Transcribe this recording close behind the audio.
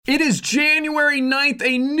It is January 9th,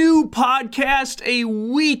 a new podcast, a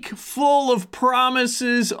week full of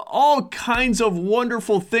promises. All kinds of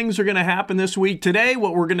wonderful things are going to happen this week. Today,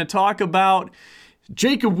 what we're going to talk about,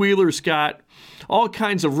 Jacob Wheeler's got all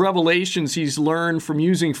kinds of revelations he's learned from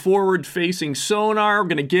using forward-facing sonar. We're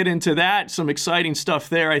going to get into that. Some exciting stuff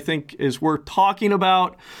there I think is worth talking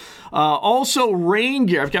about. Also, rain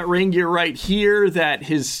gear. I've got rain gear right here that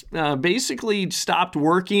has basically stopped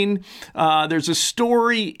working. There's a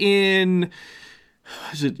story in,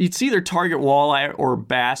 it's either Target Walleye or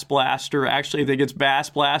Bass Blaster. Actually, I think it's Bass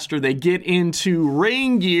Blaster. They get into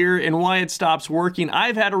rain gear and why it stops working.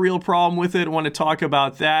 I've had a real problem with it. I want to talk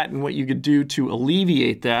about that and what you could do to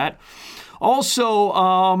alleviate that. Also,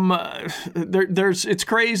 it's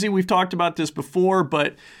crazy. We've talked about this before,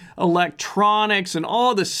 but electronics and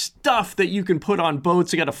all the stuff that you can put on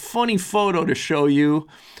boats. I got a funny photo to show you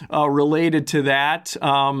related to that.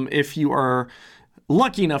 If you are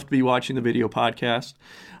lucky enough to be watching the video podcast,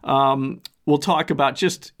 we'll talk about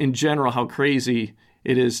just in general how crazy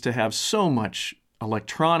it is to have so much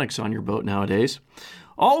electronics on your boat nowadays.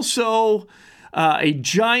 Also, a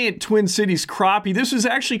giant Twin Cities crappie. This was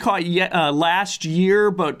actually caught last year,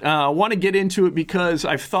 but I want to get into it because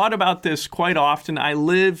I've thought about this quite often. I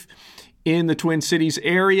live in the Twin Cities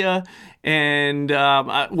area, and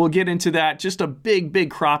we'll get into that. Just a big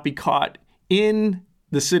crappie caught in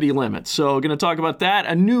the city limits. So we're going to talk about that.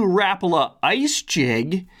 A new Rapala ice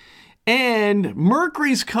jig, and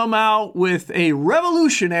Mercury's come out with a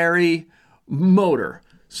revolutionary motor.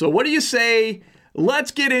 So what do you say?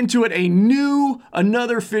 Let's get into it.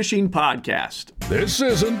 Another fishing podcast. This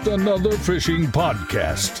isn't another fishing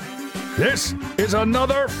podcast. This is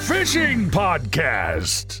another fishing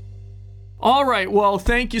podcast. All right. Well,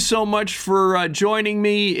 thank you so much for joining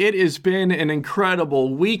me. It has been an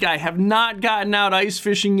incredible week. I have not gotten out ice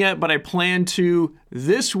fishing yet, but I plan to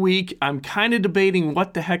this week. I'm kind of debating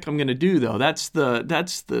what the heck I'm going to do, though. That's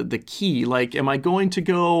the key. Like, am I going to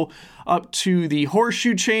go up to the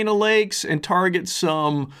Horseshoe Chain of Lakes and target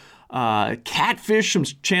some catfish, some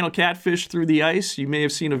channel catfish through the ice? You may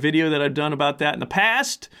have seen a video that I've done about that in the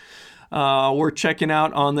past. We're checking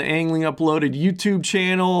out on the Angling Uploaded YouTube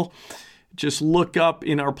channel. Just look up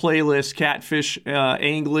in our playlist, Catfish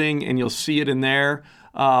Angling, and you'll see it in there.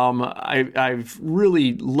 I've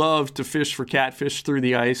really loved to fish for catfish through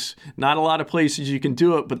the ice. Not a lot of places you can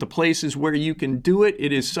do it, but the places where you can do it,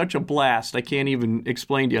 it is such a blast. I can't even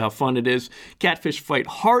explain to you how fun it is. Catfish fight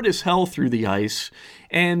hard as hell through the ice,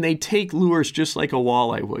 and they take lures just like a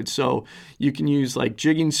walleye would. So you can use like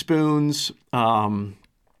jigging spoons, all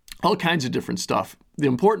kinds of different stuff. The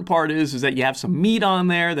important part is that you have some meat on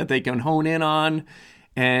there that they can hone in on,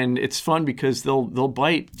 and it's fun because they'll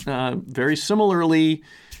bite very similarly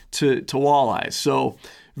to walleyes. So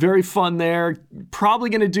very fun there. Probably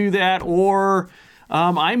going to do that, or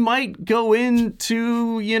I might go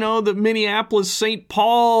into the Minneapolis, St.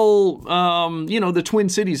 Paul, the Twin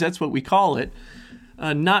Cities. That's what we call it.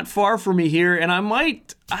 Not far from me here, and I'm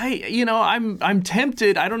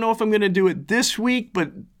tempted. I don't know if I'm going to do it this week,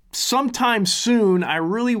 but sometime soon. I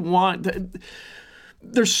really want.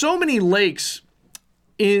 There's so many lakes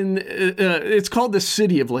in. It's called the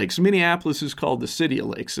City of Lakes. Minneapolis is called the City of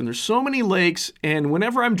Lakes, and there's so many lakes. And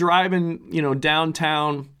whenever I'm driving,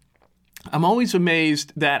 downtown, I'm always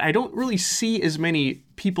amazed that I don't really see as many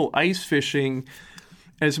people ice fishing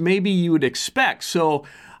as maybe you would expect. So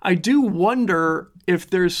I do wonder if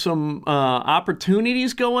there's some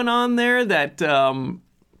opportunities going on there that.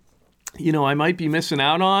 I might be missing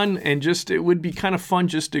out on, and it would be kind of fun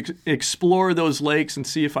just to explore those lakes and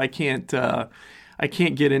see if I can't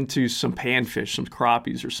get into some panfish, some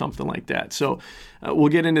crappies or something like that. So we'll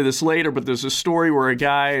get into this later, but there's a story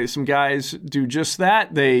where some guys do just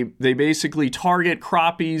that. They basically target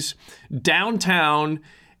crappies downtown,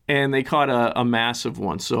 and they caught a massive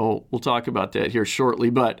one. So we'll talk about that here shortly,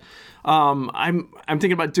 but I'm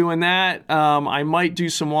thinking about doing that. I might do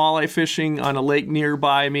some walleye fishing on a lake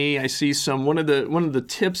nearby me. I see one of the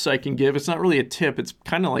tips I can give. It's not really a tip. It's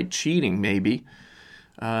kind of like cheating, maybe.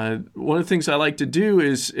 One of the things I like to do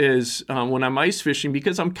is when I'm ice fishing,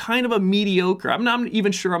 because I'm kind of a mediocre. I'm not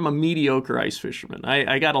even sure I'm a mediocre ice fisherman.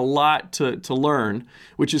 I got a lot to learn,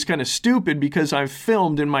 which is kind of stupid because I've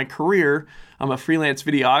filmed in my career. I'm a freelance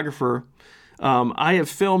videographer. I have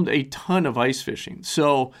filmed a ton of ice fishing,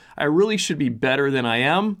 so I really should be better than I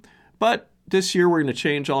am. But this year we're going to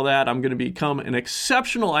change all that. I'm going to become an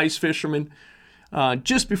exceptional ice fisherman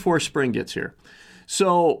just before spring gets here.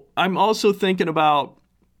 So I'm also thinking about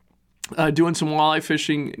doing some walleye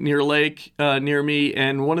fishing near a lake near me,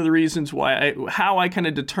 and one of the reasons how I kind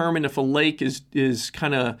of determine if a lake is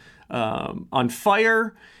kind of on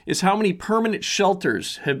fire is how many permanent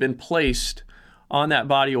shelters have been placed on that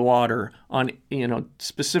body of water, on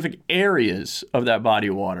specific areas of that body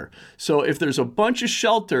of water. So if there's a bunch of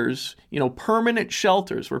shelters, permanent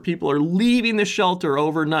shelters where people are leaving the shelter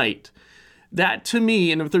overnight, that to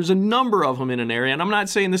me, and if there's a number of them in an area, and I'm not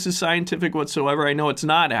saying this is scientific whatsoever, I know it's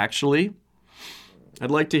not actually.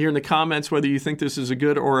 I'd like to hear in the comments whether you think this is a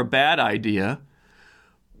good or a bad idea.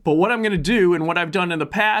 But what I'm going to do, and what I've done in the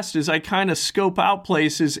past, is I kind of scope out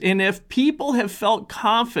places, and if people have felt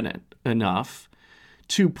confident enough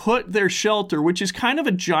to put their shelter, which is kind of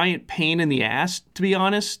a giant pain in the ass, to be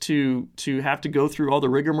honest, to have to go through all the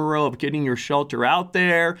rigmarole of getting your shelter out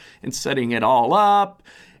there and setting it all up,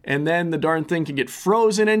 and then the darn thing can get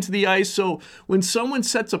frozen into the ice. So when someone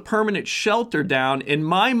sets a permanent shelter down, in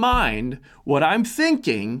my mind, what I'm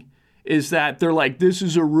thinking is that they're like, this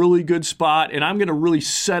is a really good spot, and I'm going to really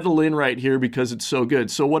settle in right here because it's so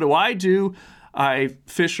good. So what do? I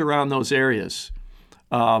fish around those areas.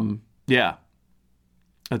 Yeah.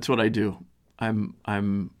 That's what I do.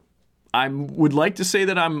 I would like to say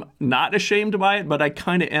that I'm not ashamed by it, but I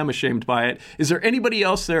kind of am ashamed by it. Is there anybody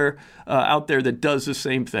else there out there that does the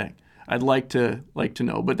same thing? I'd like to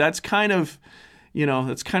know. But that's kind of,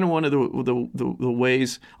 one of the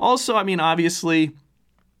ways. Also, I mean, obviously,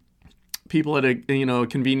 people at a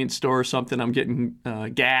convenience store or something, I'm getting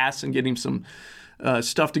gas and getting some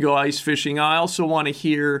stuff to go ice fishing. I also want to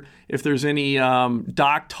hear if there's any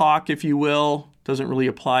dock talk, if you will. Doesn't really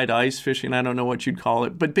apply to ice fishing. I don't know what you'd call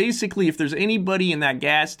it. But basically, if there's anybody in that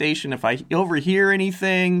gas station, if I overhear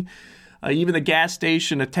anything, even the gas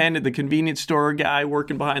station attendant, the convenience store guy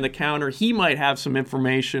working behind the counter, he might have some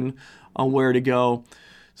information on where to go.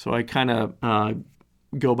 So I kind of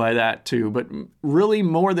go by that too. But really,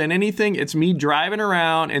 more than anything, it's me driving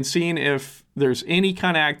around and seeing if there's any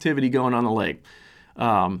kind of activity going on the lake.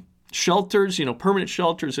 Shelters, permanent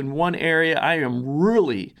shelters in one area, I am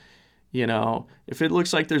really... if it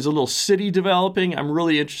looks like there's a little city developing, I'm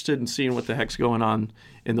really interested in seeing what the heck's going on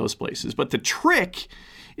in those places. But the trick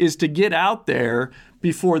is to get out there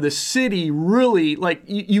before the city really,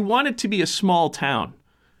 you want it to be a small town.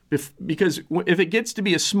 Because if it gets to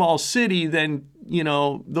be a small city, then,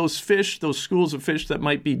 those schools of fish that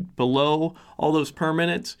might be below all those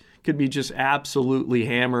permanents could be just absolutely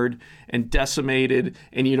hammered and decimated,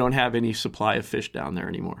 and you don't have any supply of fish down there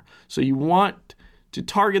anymore. So you want to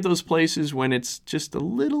target those places when it's just a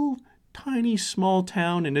little tiny small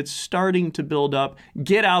town and it's starting to build up.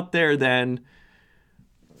 Get out there then.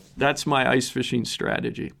 That's my ice fishing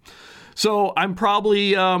strategy. So I'm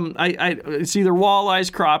probably, it's either walleyes,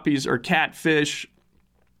 crappies, or catfish.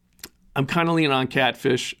 I'm kind of leaning on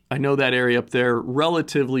catfish. I know that area up there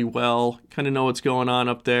relatively well. Kind of know what's going on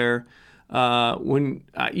up there. I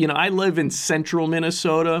live in central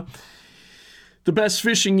Minnesota. The best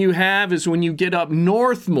fishing you have is when you get up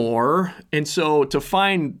north more. And so to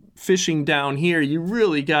find fishing down here, you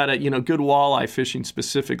really got to, good walleye fishing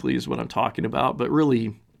specifically is what I'm talking about. But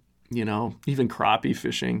really, even crappie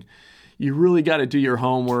fishing, you really got to do your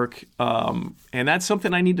homework. And that's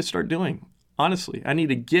something I need to start doing. Honestly, I need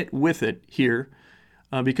to get with it here.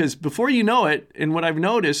 Because before you know it, and what I've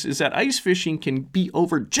noticed is that ice fishing can be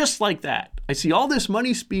over just like that. I see all this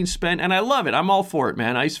money being spent, and I love it. I'm all for it,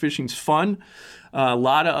 man. Ice fishing's fun. A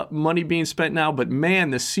lot of money being spent now, but man,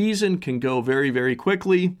 the season can go very, very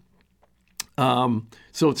quickly. So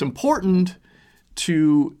it's important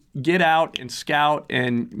to get out and scout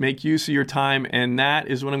and make use of your time, and that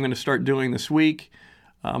is what I'm going to start doing this week.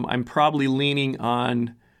 I'm probably leaning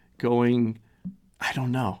on going, I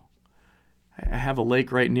don't know. I have a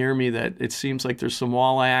lake right near me that it seems like there's some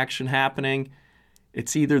walleye action happening.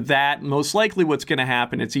 It's either that, most likely what's going to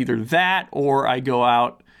happen, it's either that or I go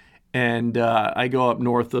out and I go up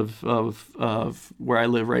north of where I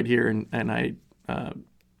live right here and I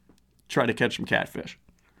try to catch some catfish.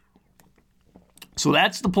 So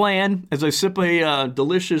that's the plan as I sip a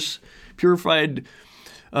delicious purified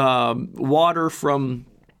water from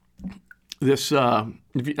this,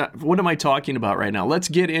 what am I talking about right now? Let's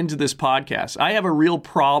get into this podcast. I have a real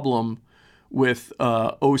problem with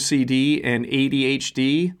OCD and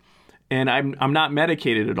ADHD, and I'm not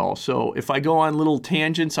medicated at all. So if I go on little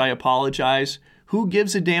tangents, I apologize. Who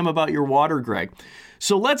gives a damn about your water, Greg?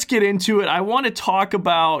 So let's get into it. I want to talk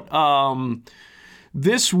about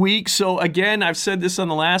this week. So again, I've said this on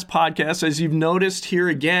the last podcast. As you've noticed here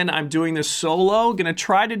again, I'm doing this solo. Going to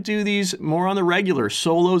try to do these more on the regular,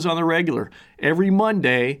 solos on the regular, every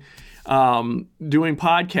Monday, doing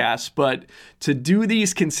podcasts. But to do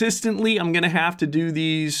these consistently, I'm going to have to do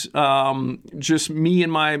these just me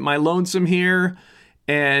and my lonesome here.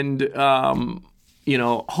 And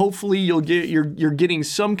hopefully you're getting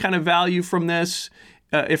some kind of value from this.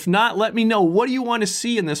 If not, let me know. What do you want to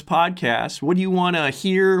see in this podcast? What do you want to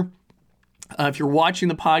hear? If you're watching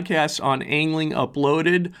the podcast on Angling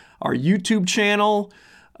Uploaded, our YouTube channel,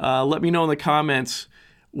 let me know in the comments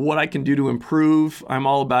what I can do to improve. I'm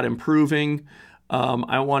all about improving.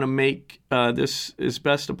 I want to make this as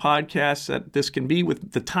best a podcast that this can be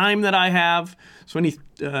with the time that I have. So any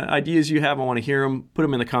ideas you have, I want to hear them. Put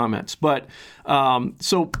them in the comments. But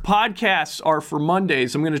so podcasts are for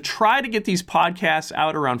Mondays. I'm going to try to get these podcasts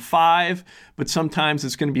out around 5, but sometimes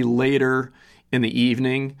it's going to be later in the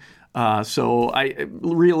evening. So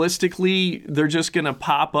realistically, they're just going to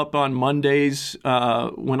pop up on Mondays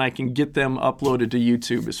when I can get them uploaded to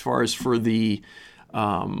YouTube. As far as for the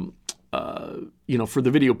for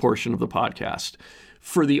the video portion of the podcast.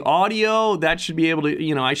 For the audio, that should be able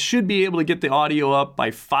to, I should be able to get the audio up by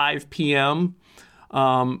 5 p.m.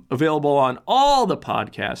 Available on all the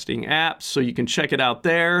podcasting apps, so you can check it out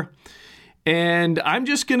there. And I'm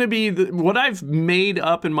just going to be, what I've made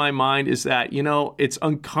up in my mind is that, it's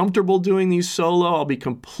uncomfortable doing these solo. I'll be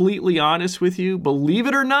completely honest with you. Believe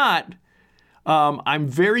it or not, I'm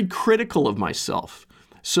very critical of myself.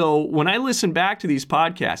 So when I listen back to these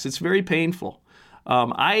podcasts, it's very painful.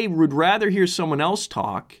 I would rather hear someone else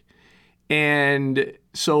talk. And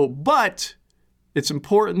so, but it's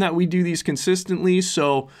important that we do these consistently.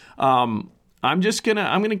 So I'm going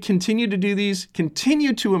to continue to do these,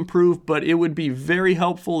 continue to improve, but it would be very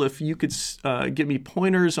helpful if you could give me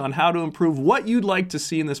pointers on how to improve, what you'd like to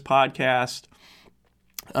see in this podcast.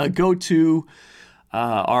 Go to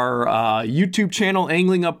our YouTube channel,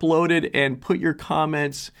 Angling Uploaded, and put your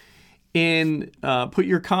comment in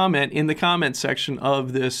the comment section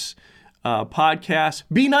of this podcast.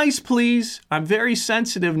 Be nice, please. I'm very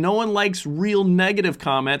sensitive. No one likes real negative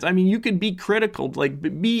comments. I mean, you can be critical,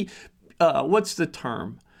 what's the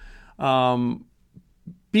term?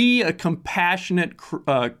 Be a compassionate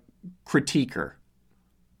critiquer.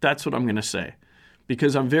 That's what I'm going to say,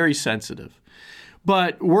 because I'm very sensitive.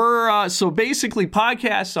 But we're, so basically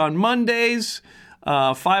podcasts on Mondays,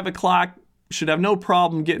 5 o'clock, should have no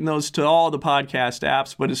problem getting those to all the podcast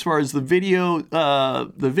apps. But as far as the video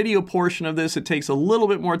portion of this, it takes a little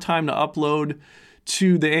bit more time to upload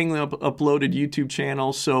to the Angling Uploaded YouTube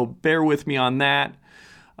channel. So bear with me on that.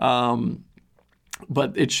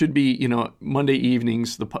 But it should be, Monday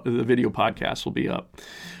evenings, the video podcast will be up.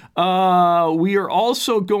 We are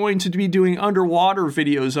also going to be doing underwater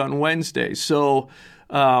videos on Wednesday. So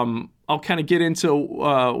I'll kind of get into,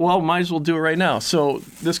 might as well do it right now. So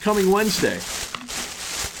this coming Wednesday,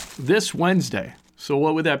 so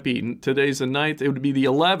what would that be? Today's the 9th. It would be the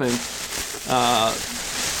 11th.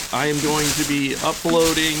 I am going to be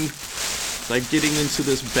uploading, getting into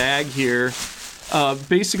this bag here,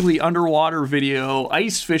 basically underwater video,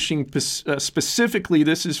 ice fishing specifically.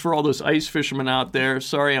 This is for all those ice fishermen out there.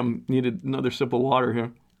 Sorry, I needed another sip of water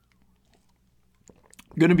here.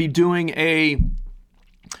 Going to be doing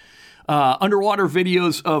underwater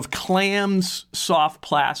videos of clams soft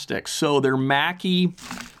plastics. So they're Mackie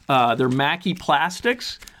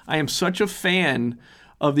plastics. I am such a fan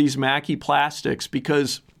of these Mackie plastics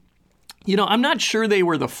because, I'm not sure they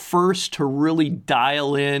were the first to really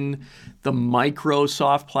dial in the micro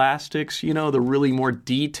soft plastics, the really more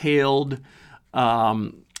detailed,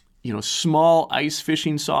 small ice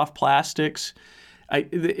fishing soft plastics.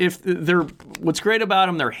 What's great about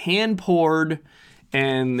them, they're hand poured,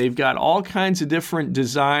 and they've got all kinds of different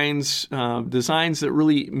designs that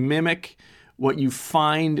really mimic what you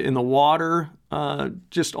find in the water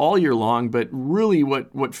just all year long, but really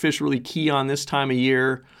what fish really key on this time of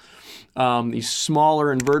year. These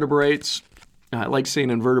smaller invertebrates. I like saying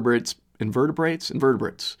invertebrates.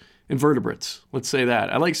 Let's say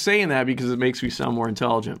that. I like saying that because it makes me sound more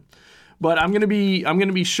intelligent. But I'm gonna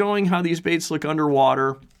be showing how these baits look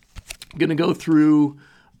underwater. I'm gonna go through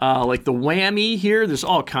the whammy here. There's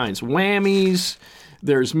all kinds. Whammies.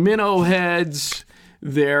 There's minnow heads.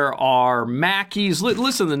 There are Mackies.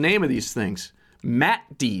 Listen to the name of these things.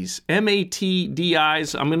 Matdies.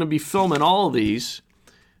 M-A-T-D-I's. I'm gonna be filming all of these.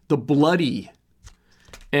 The bloody.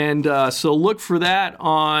 And so look for that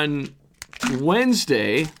on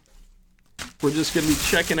Wednesday. We're just going to be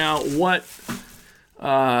checking out what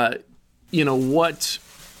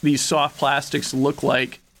these soft plastics look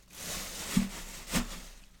like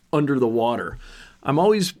under the water. I'm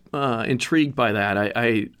always intrigued by that.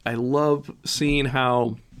 I love seeing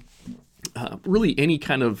how really any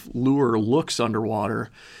kind of lure looks underwater.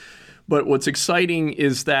 But what's exciting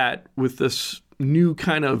is that with this new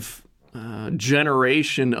kind of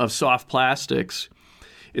generation of soft plastics,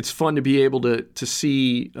 it's fun to be able to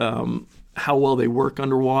see how well they work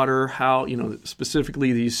underwater, how,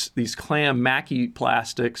 specifically these clam Mackie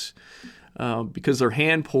plastics, because they're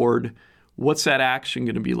hand poured, what's that action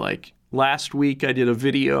going to be like? Last week I did a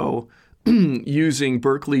video using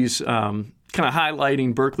Berkley's, kind of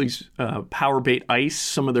highlighting Berkley's Power Bait Ice,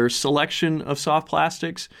 some of their selection of soft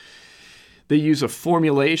plastics. They use a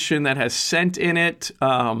formulation that has scent in it.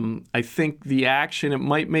 I think the action, it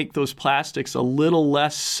might make those plastics a little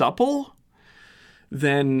less supple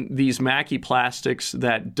than these Mackie plastics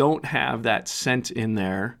that don't have that scent in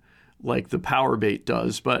there like the Power Bait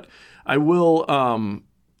does. But I will,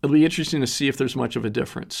 it'll be interesting to see if there's much of a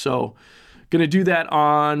difference. So going to do that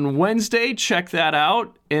on Wednesday. Check that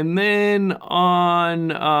out. And then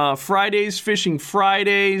on Fridays, Fishing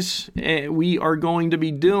Fridays, we are going to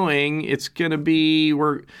be doing, it's going to be,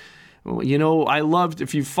 I loved,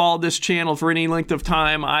 if you've followed this channel for any length of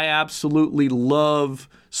time, I absolutely love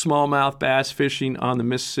smallmouth bass fishing on the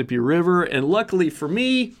Mississippi River. And luckily for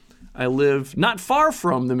me, I live not far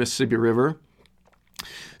from the Mississippi River.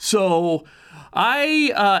 So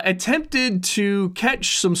I attempted to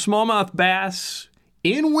catch some smallmouth bass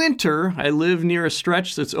in winter. I live near a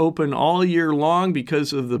stretch that's open all year long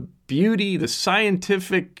because of the beauty, the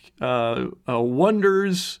scientific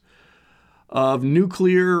wonders of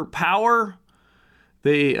nuclear power.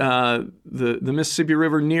 The Mississippi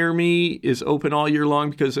River near me is open all year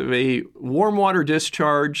long because of a warm water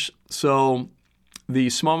discharge. So the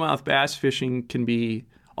smallmouth bass fishing can be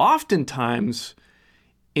oftentimes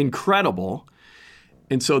incredible.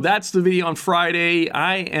 And so that's the video on Friday.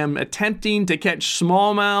 I am attempting to catch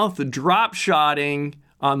smallmouth drop shotting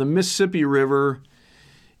on the Mississippi River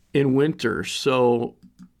in winter. So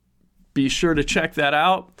be sure to check that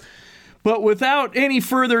out. But without any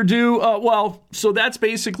further ado, so that's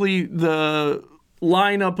basically the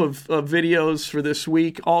lineup of videos for this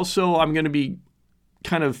week. Also, I'm going to be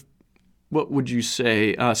kind of, what would you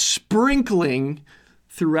say, sprinkling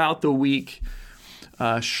throughout the week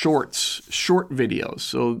short videos.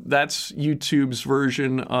 So that's YouTube's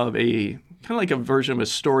version of kind of like a version of a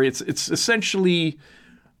story. It's essentially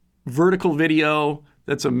vertical video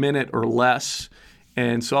that's a minute or less.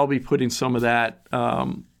 And so I'll be putting some of that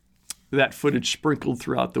footage sprinkled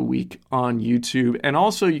throughout the week on YouTube. And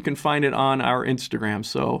also you can find it on our Instagram.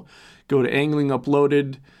 So go to Angling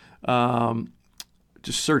Uploaded,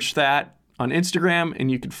 just search that on Instagram, and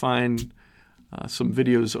you can find some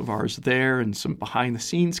videos of ours there and some behind the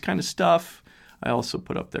scenes kind of stuff I also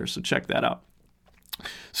put up there. So check that out.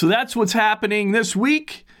 So that's what's happening this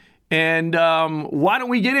week. And why don't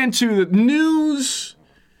we get into the news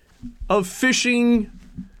of fishing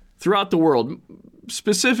throughout the world,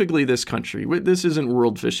 specifically this country. This isn't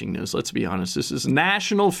world fishing news, let's be honest. This is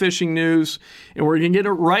national fishing news, and we're going to get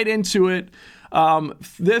right into it.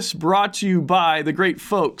 This brought to you by the great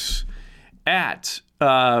folks at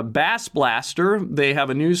Bass Blaster. They have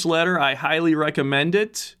a newsletter. I highly recommend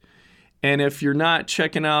it. And if you're not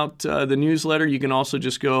checking out the newsletter, you can also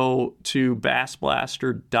just go to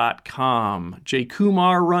bassblaster.com. Jay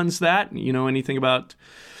Kumar runs that. You know anything about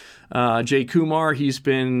Jay Kumar? He's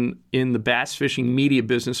been in the bass fishing media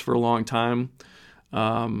business for a long time.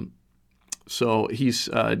 So he's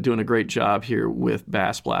doing a great job here with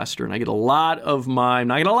Bass Blaster. And I get a lot of my, I'm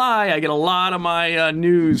not going to lie, I get a lot of my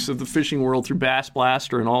news of the fishing world through Bass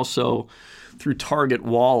Blaster and also through Target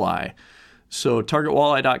Walleye. So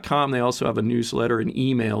targetwalleye.com, they also have a newsletter, an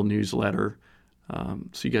email newsletter. So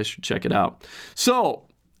you guys should check it out. So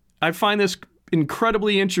I find this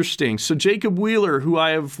incredibly interesting. So Jacob Wheeler, who I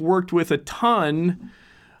have worked with a ton,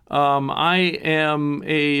 I am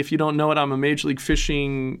if you don't know it, I'm a Major League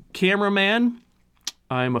Fishing cameraman.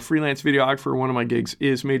 I'm a freelance videographer. One of my gigs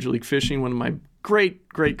is Major League Fishing, one of my great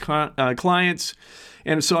clients.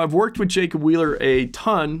 And so I've worked with Jacob Wheeler a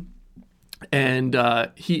ton. And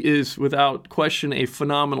he is, without question, a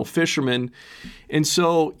phenomenal fisherman. And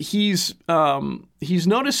so he's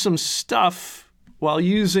noticed some stuff while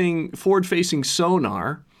using forward-facing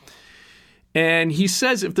sonar. And he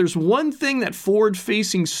says, if there's one thing that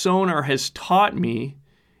forward-facing sonar has taught me,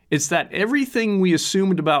 it's that everything we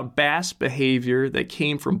assumed about bass behavior that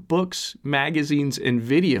came from books, magazines, and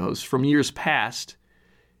videos from years past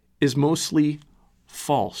is mostly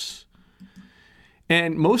false.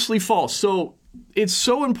 And mostly false. So it's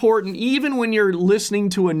so important, even when you're listening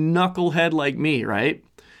to a knucklehead like me, right?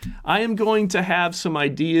 I am going to have some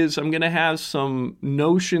ideas. I'm going to have some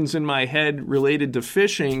notions in my head related to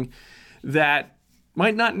fishing that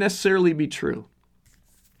might not necessarily be true.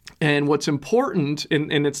 And what's important,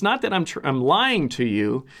 and it's not that I'm lying to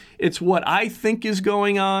you, it's what I think is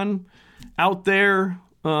going on out there,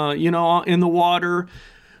 in the water.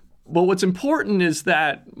 But what's important is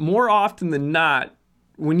that more often than not,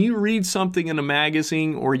 when you read something in a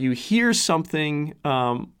magazine or you hear something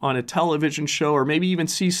on a television show or maybe even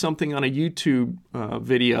see something on a YouTube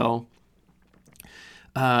video,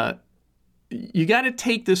 you got to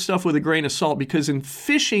take this stuff with a grain of salt, because in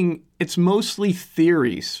fishing, it's mostly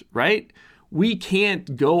theories, right? We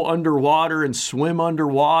can't go underwater and swim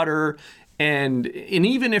underwater. And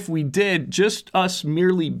even if we did, just us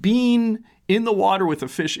merely being in the water with a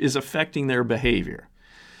fish is affecting their behavior.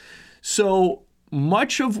 So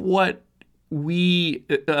much of what we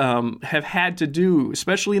have had to do,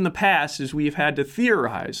 especially in the past, is we've had to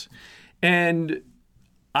theorize. And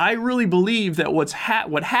I really believe that what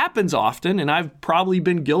happens often, and I've probably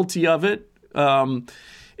been guilty of it,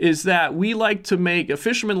 is that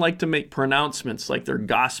fishermen like to make pronouncements like they're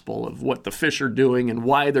gospel of what the fish are doing and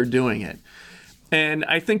why they're doing it. And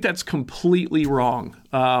I think that's completely wrong.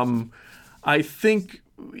 I think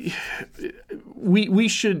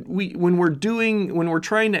when we're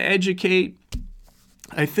trying to educate,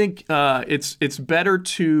 I think it's better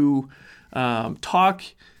to talk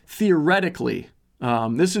theoretically.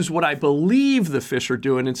 This is what I believe the fish are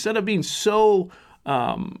doing, instead of being so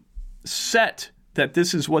set that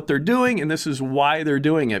this is what they're doing and this is why they're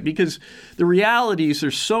doing it. Because the reality is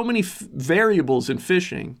there's so many variables in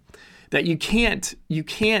fishing that you can't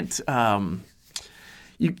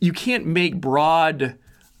make broad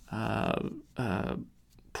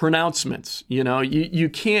pronouncements. You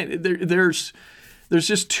can't. There's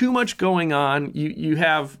just too much going on. You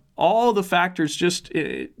have all the factors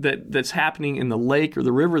that's happening in the lake or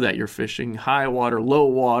the river that you're fishing: high water, low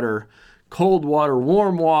water, cold water,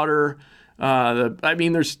 warm water.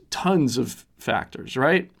 There's tons of factors,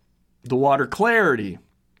 right? The water clarity,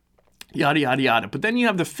 yada, yada, yada. But then you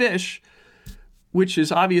have the fish, which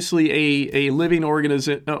is obviously a living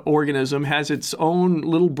organism, has its own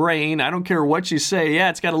little brain. I don't care what you say. Yeah,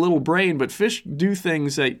 it's got a little brain, but fish do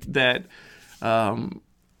things that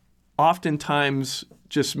oftentimes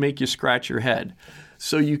just make you scratch your head.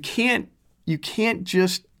 So you can't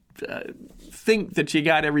just think that you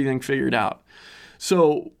got everything figured out.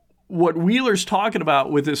 So what Wheeler's talking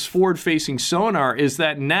about with this forward-facing sonar is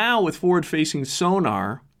that now with forward-facing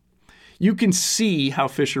sonar, you can see how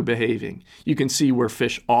fish are behaving. You can see where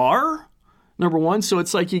fish are, number one. So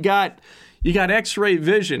it's like you got X-ray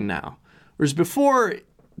vision now. Whereas before,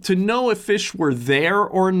 to know if fish were there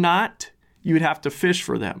or not, you would have to fish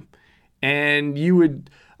for them. And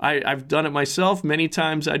I've done it myself many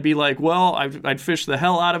times. I'd be like, I'd fish the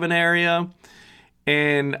hell out of an area,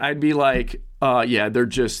 and I'd be like,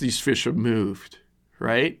 these fish have moved,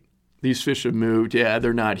 right? These fish have moved. Yeah,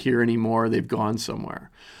 they're not here anymore. They've gone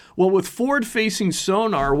somewhere. Well, with forward-facing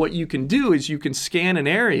sonar, what you can do is you can scan an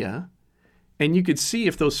area, and you could see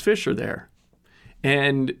if those fish are there.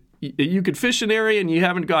 And you could fish an area, and you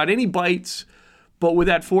haven't got any bites. But with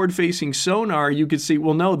that forward-facing sonar, you could see,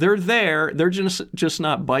 well, no, they're there. They're just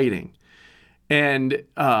not biting. And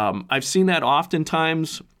I've seen that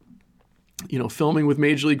oftentimes, filming with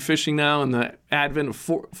Major League Fishing now and the advent of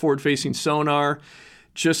forward-facing sonar.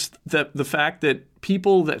 Just the fact that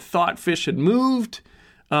people that thought fish had moved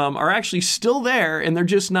are actually still there, and they're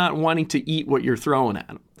just not wanting to eat what you're throwing at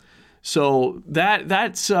them. So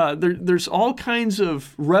there's all kinds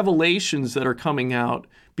of revelations that are coming out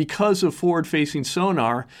because of forward-facing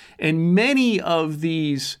sonar, and many of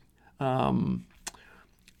these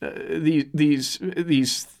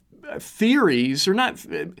theories are not.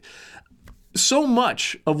 So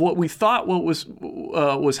much of what we thought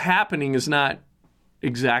was happening is not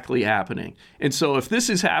exactly happening. And so if this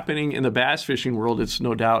is happening in the bass fishing world, it's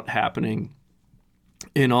no doubt happening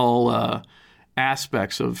in all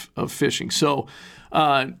aspects of fishing. So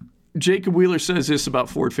Jacob Wheeler says this about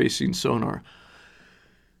forward-facing sonar.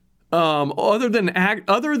 Other than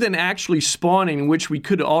actually spawning, which we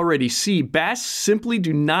could already see, bass simply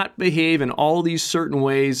do not behave in all these certain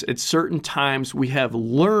ways at certain times we have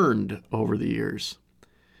learned over the years.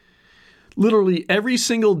 Literally every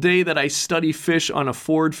single day that I study fish on a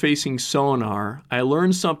forward-facing sonar, I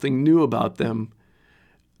learn something new about them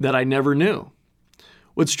that I never knew.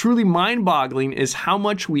 What's truly mind-boggling is how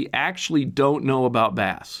much we actually don't know about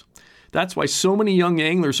bass. That's why so many young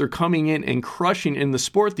anglers are coming in and crushing in the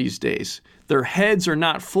sport these days. Their heads are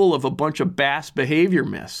not full of a bunch of bass behavior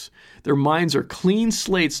myths. Their minds are clean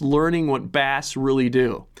slates learning what bass really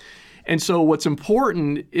do. And so what's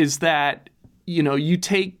important is that, you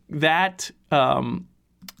take that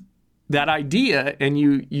idea and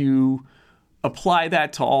you apply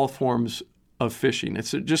that to all forms of fishing.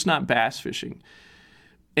 It's just not bass fishing.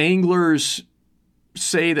 Anglers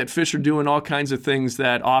say that fish are doing all kinds of things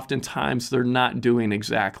that oftentimes they're not doing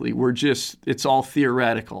exactly. It's all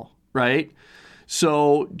theoretical, right?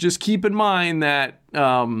 So just keep in mind that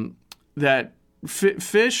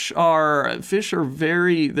fish are they're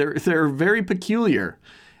very peculiar,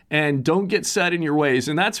 and don't get set in your ways.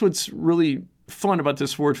 And that's what's really fun about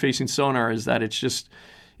this forward-facing sonar, is that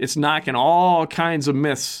it's knocking all kinds of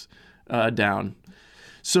myths down.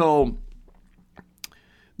 So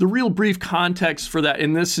the real brief context for that,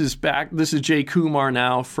 and this is Jay Kumar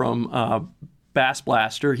now from Bass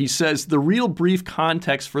Blaster. He says the real brief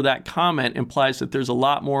context for that comment implies that there's a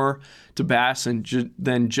lot more to bass than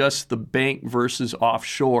just the bank versus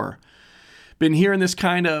offshore. Been hearing this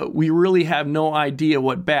kind of "we really have no idea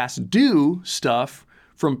what bass do" stuff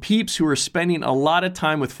from peeps who are spending a lot of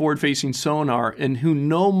time with forward-facing sonar and who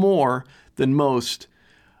know more than most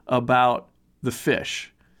about the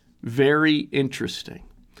fish. Very interesting.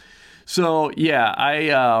 So yeah,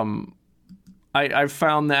 I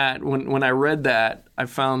found that when I read that, I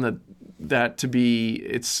found that to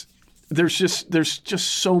be there's just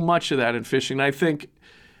so much of that in fishing. I think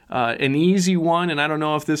an easy one, and I don't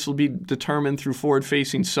know if this will be determined through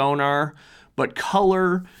forward-facing sonar, but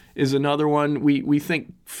color is another one. We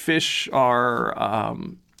think fish are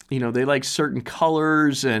they like certain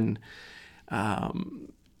colors, and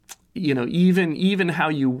even how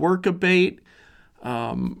you work a bait.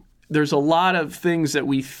 There's a lot of things that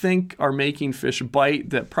we think are making fish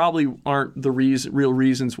bite that probably aren't the real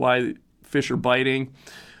reasons why fish are biting.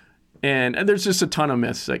 And there's just a ton of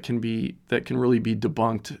myths that can really be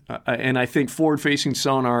debunked. And I think forward-facing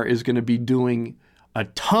sonar is going to be doing a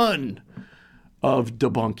ton of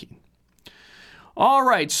debunking. All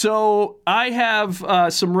right, so I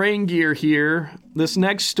have some rain gear here. This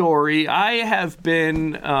next story, I have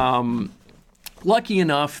been lucky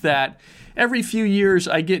enough that every few years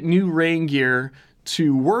I get new rain gear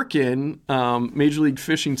to work in. Major League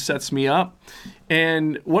Fishing sets me up.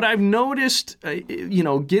 And what I've noticed,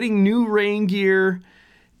 getting new rain gear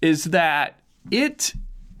is that it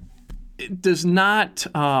does not,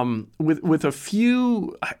 with a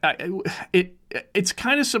few, it's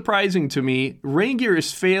kind of surprising to me. Rain gear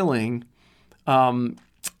is failing.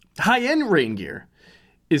 High-end rain gear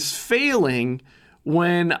is failing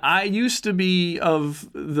when I used to be of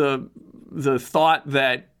the thought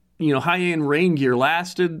that, high-end rain gear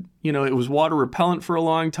lasted. It was water repellent for a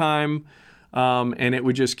long time, and it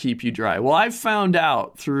would just keep you dry. Well, I've found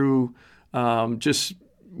out through just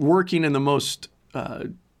working in the most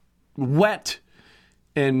wet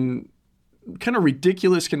and kind of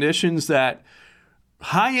ridiculous conditions that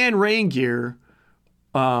high-end rain gear,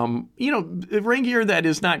 rain gear that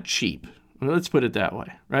is not cheap. Let's put it that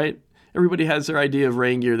way, right? Everybody has their idea of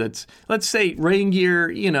rain gear that's, let's say rain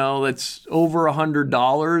gear, that's over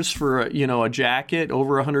 $100 for, a jacket,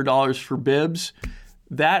 over $100 for bibs.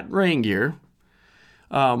 That rain gear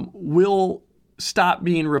will stop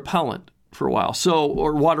being repellent for a while,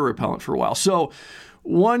 or water repellent for a while. So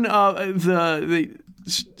one of the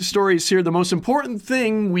stories here, the most important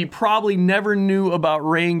thing we probably never knew about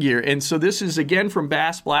rain gear. And so this is again from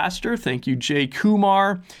Bass Blaster. Thank you, Jay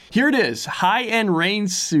Kumar. Here it is. High-end rain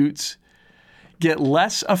suits get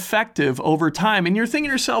less effective over time. And you're thinking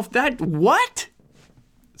to yourself, that what?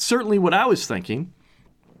 Certainly what I was thinking.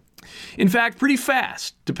 In fact, pretty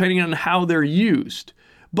fast, depending on how they're used.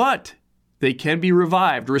 But they can be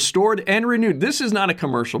revived, restored, and renewed. This is not a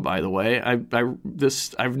commercial, by the way.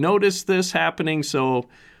 I've noticed this happening, so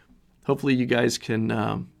hopefully you guys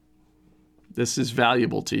can, this is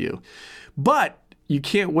valuable to you. But you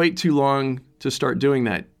can't wait too long to start doing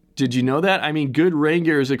that. Did you know that? I mean, good rain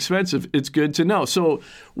gear is expensive. It's good to know. So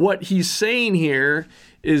what he's saying here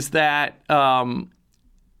is that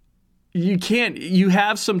you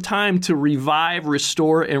have some time to revive,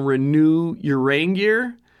 restore, and renew your rain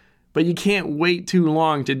gear, but you can't wait too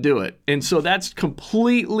long to do it. And so that's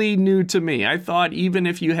completely new to me. I thought even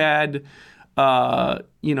if you had,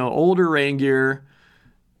 older rain gear,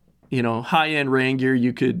 high-end rain gear,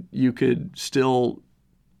 you could still,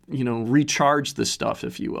 recharge the stuff,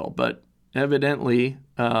 if you will. But evidently,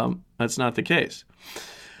 that's not the case.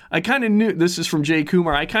 I kind of knew, this is from Jay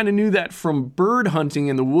Kumar, I kind of knew that from bird hunting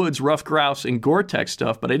in the woods, rough grouse and Gore-Tex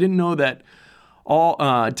stuff, but I didn't know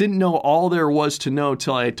all there was to know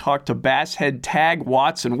till I talked to bass head Tag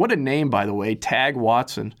Watson. What a name, by the way, Tag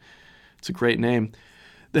Watson. It's a great name.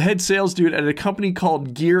 The head sales dude at a company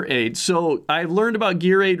called Gear Aid. So I learned about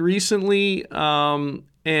Gear Aid recently,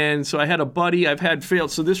 and so I had a buddy I've had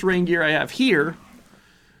failed. So this rain gear I have here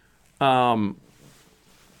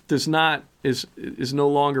is no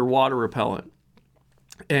longer water repellent.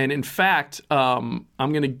 And in fact, I'm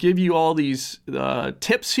going to give you all these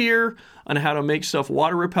tips here on how to make stuff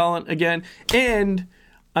water repellent again. And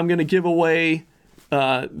I'm going to give away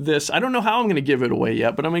this. I don't know how I'm going to give it away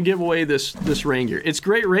yet, but I'm going to give away this rain gear. It's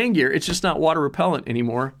great rain gear. It's just not water repellent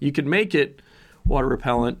anymore. You can make it water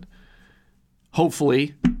repellent,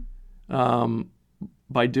 hopefully,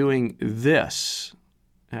 by doing this.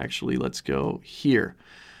 Actually, let's go here.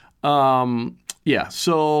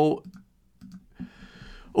 So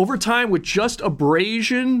over time, with just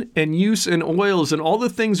abrasion and use in oils and all the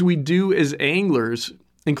things we do as anglers,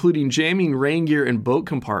 including jamming rain gear in boat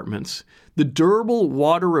compartments, the durable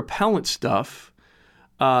water repellent stuff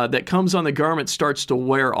that comes on the garment starts to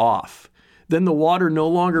wear off. Then the water no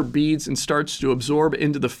longer beads and starts to absorb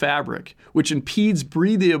into the fabric, which impedes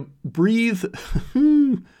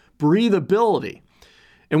breathability.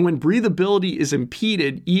 And when breathability is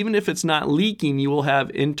impeded, even if it's not leaking, you will have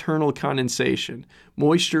internal condensation,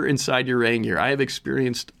 moisture inside your rain gear. I have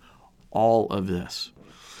experienced all of this.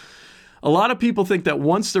 A lot of people think that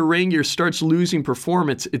once the rain gear starts losing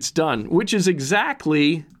performance, it's done, which is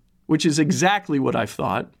exactly what I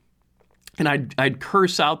thought. And I'd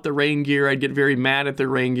curse out the rain gear. I'd get very mad at the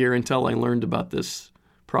rain gear until I learned about this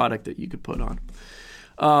product that you could put on.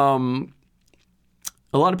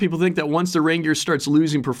 A lot of people think that once the rain gear starts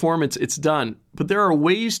losing performance, it's done. But there are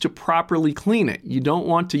ways to properly clean it. You don't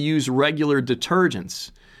want to use regular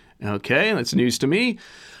detergents. Okay, that's news to me.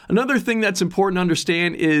 Another thing that's important to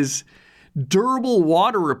understand is durable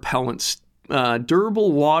water repellent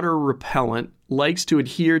likes to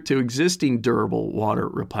adhere to existing durable water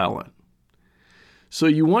repellent. So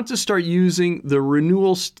you want to start using the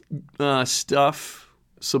renewal stuff.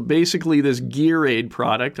 So basically this Gear Aid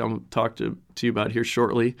product, I'll talk to you about here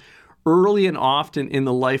shortly, early and often in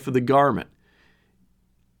the life of the garment.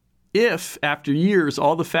 If, after years,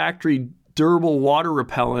 all the factory durable water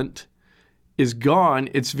repellent is gone,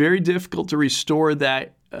 it's very difficult to restore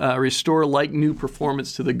like new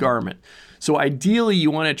performance to the garment. So ideally,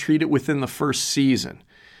 you want to treat it within the first season.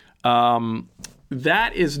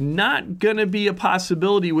 That is not going to be a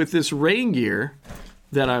possibility with this rain gear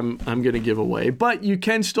that I'm going to give away, but you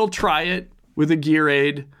can still try it with a Gear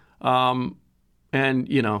Aid, and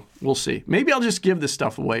we'll see. Maybe I'll just give this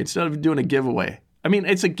stuff away instead of doing a giveaway. I mean,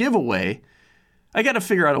 it's a giveaway. I got to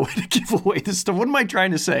figure out a way to give away this stuff. What am I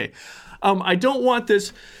trying to say? I don't want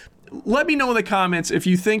this. Let me know in the comments if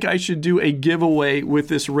you think I should do a giveaway with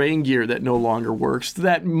this rain gear that no longer works.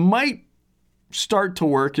 That might start to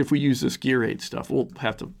work if we use this Gear Aid stuff. We'll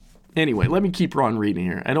have to. Anyway, let me keep on reading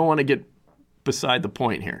here. I don't want to get beside the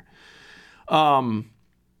point here. Another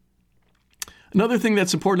thing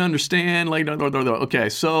that's important to understand, okay,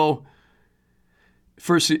 so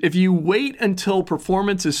first, if you wait until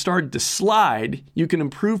performance has started to slide, you can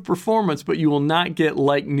improve performance, but you will not get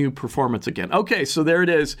like new performance again. Okay, so there it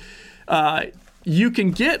is. You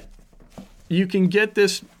can get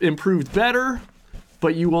this improved better,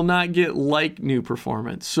 but you will not get like new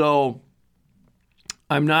performance. So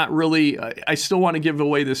I'm not really, I still want to give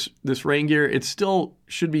away this rain gear. It still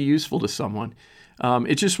should be useful to someone.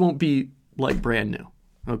 It just won't be like brand new.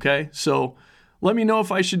 Okay, so let me know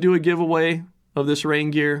if I should do a giveaway of this rain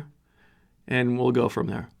gear, and we'll go from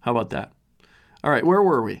there. How about that? All right, where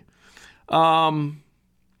were we?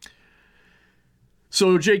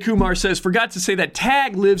 So Jay Kumar says, forgot to say that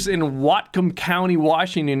Tag lives in Whatcom County,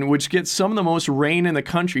 Washington, which gets some of the most rain in the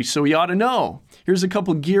country, so he ought to know. Here's a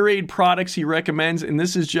couple Gear Aid products he recommends, and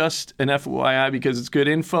this is just an FYI because it's good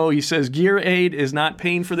info. He says Gear Aid is not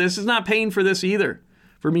paying for this. It's not paying for this either,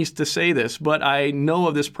 for me to say this, but I know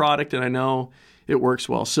of this product and I know it works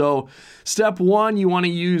well. So step one, you want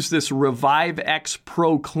to use this Revive X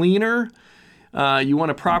Pro Cleaner. You want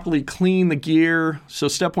to properly clean the gear. So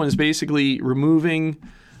step one is basically cleaning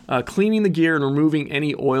the gear and removing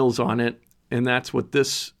any oils on it. And that's what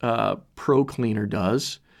this Pro Cleaner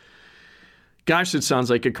does. Gosh, it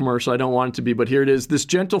sounds like a commercial. I don't want it to be, but here it is. This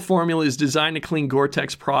gentle formula is designed to clean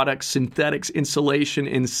Gore-Tex products, synthetics, insulation,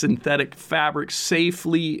 and synthetic fabrics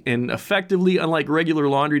safely and effectively. Unlike regular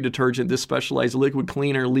laundry detergent, this specialized liquid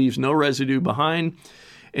cleaner leaves no residue behind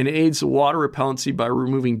and aids the water repellency by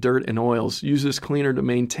removing dirt and oils. Use this cleaner to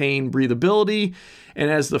maintain breathability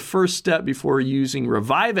and as the first step before using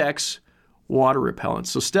Revive X water repellent.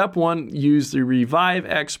 So step one, use the Revive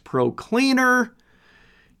X Pro Cleaner.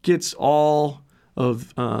 Gets all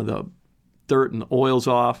of the dirt and the oils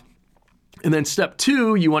off. And then step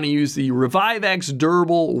two, you want to use the Revive X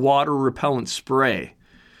Durable Water Repellent Spray.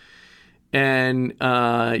 And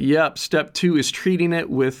step 2 is treating it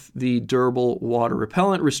with the durable water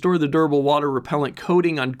repellent. Restore the durable water repellent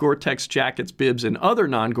coating on Gore-Tex jackets, bibs, and other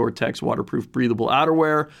non-Gore-Tex waterproof breathable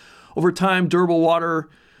outerwear. Over time, durable water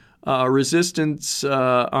resistance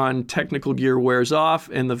on technical gear wears off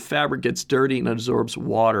and the fabric gets dirty and absorbs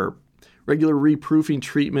water. Regular reproofing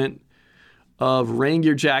treatment of rain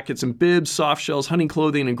gear jackets and bibs, soft shells, hunting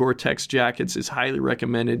clothing, and Gore-Tex jackets is highly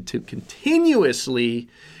recommended to continuously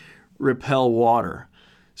repel water.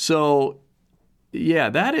 So, yeah,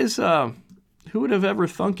 that is, who would have ever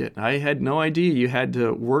thunk it? I had no idea you had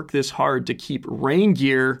to work this hard to keep rain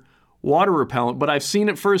gear water repellent, but I've seen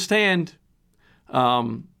it firsthand.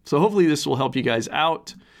 So hopefully this will help you guys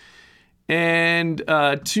out. And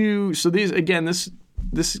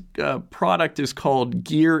this product is called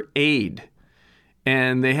Gear Aid.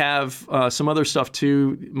 And they have some other stuff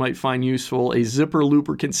too you might find useful. A zipper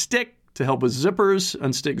lubricant stick to help with zippers,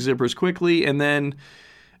 unstick zippers quickly. And then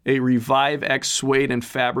a Revive X suede and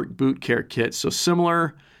fabric boot care kit. So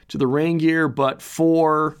similar to the rain gear, but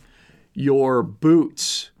for your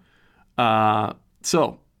boots.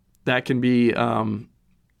 So that can be,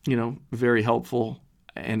 very helpful.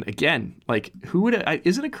 And again, like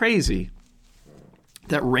isn't it crazy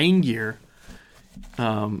that rain gear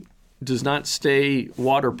does not stay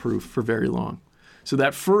waterproof for very long? So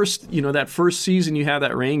that first season you have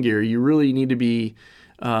that rain gear, you really need to be,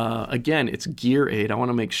 again, it's Gear Aid. I want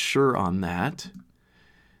to make sure on that.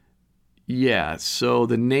 Yeah, so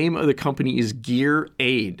the name of the company is Gear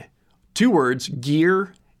Aid. 2 words,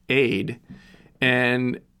 Gear Aid.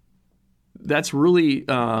 And that's really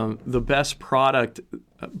the best product.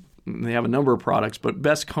 They have a number of products, but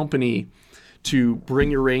best company to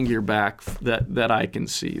bring your rain gear back that I can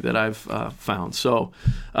see, that I've found. So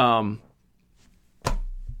I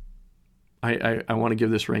want to give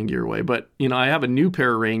this rain gear away. But, I have a new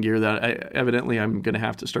pair of rain gear that I'm going to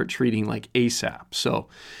have to start treating like ASAP. So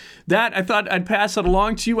that, I thought I'd pass that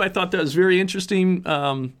along to you. I thought that was very interesting.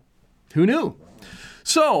 Who knew?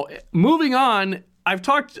 So moving on, I've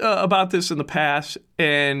talked about this in the past,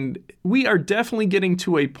 and we are definitely getting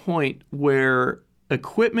to a point where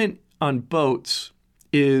equipment on boats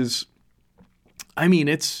is,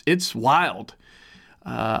 it's wild.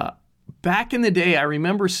 Back in the day, I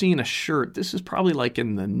remember seeing a shirt. This is probably like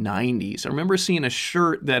in the 90s. I remember seeing a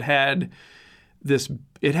shirt that had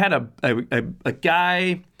it had a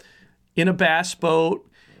guy in a bass boat,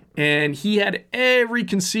 and he had every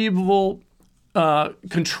conceivable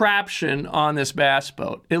contraption on this bass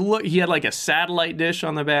boat. He had like a satellite dish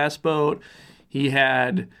on the bass boat. He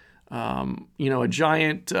had, a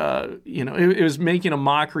giant, it was making a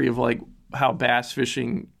mockery of like how bass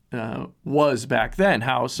fishing was back then,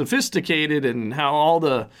 how sophisticated and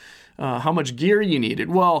how how much gear you needed.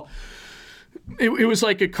 Well, it was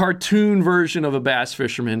like a cartoon version of a bass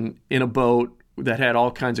fisherman in a boat that had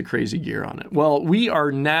all kinds of crazy gear on it. Well, we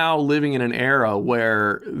are now living in an era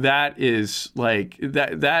where that is like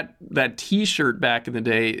that T-shirt back in the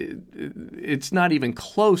day, it's not even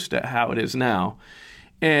close to how it is now.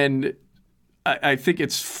 And I think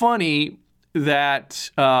it's funny that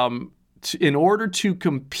in order to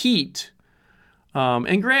compete,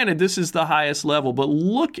 and granted, this is the highest level, but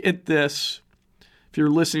look at this. If you're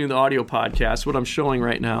listening to the audio podcast, what I'm showing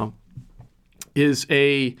right now is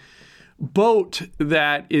a boat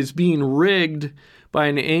that is being rigged by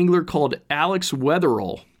an angler called Alex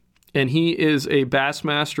Wetherill, and he is a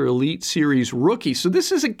Bassmaster Elite Series rookie. So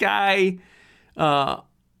this is a guy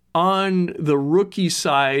on the rookie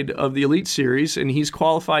side of the Elite Series, and he's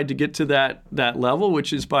qualified to get to that level,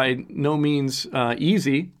 which is by no means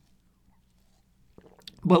easy.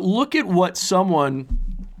 But look at what someone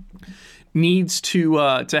needs to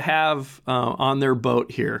have on their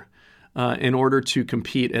boat here in order to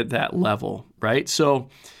compete at that level, right? So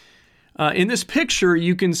in this picture,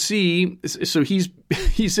 you can see, so he's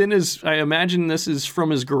in his, I imagine this is from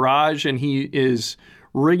his garage, and he is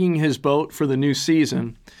rigging his boat for the new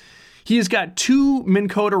season. He's got 2 Minn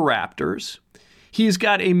Kota Raptors. He's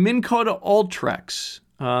got a Minn Kota Ultrex.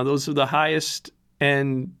 Those are the highest,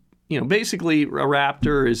 and basically a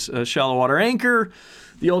Raptor is a shallow water anchor.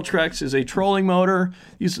 The Ultrex is a trolling motor.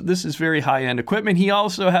 This is very high-end equipment. He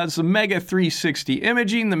also has the Mega 360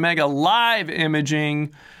 imaging, the Mega Live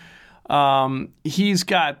imaging. He's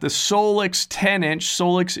got the Solix 10-inch.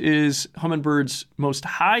 Solix is Humminbird's most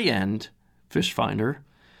high-end fish finder.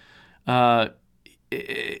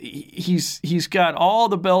 He's got all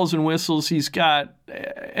the bells and whistles. He's got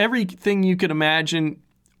everything you could imagine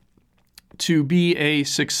to be a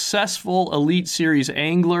successful Elite Series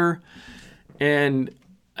angler. And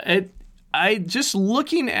I just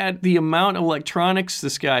looking at the amount of electronics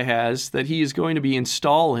this guy has that he is going to be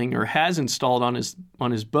installing or has installed on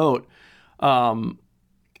his boat.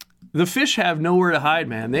 The fish have nowhere to hide,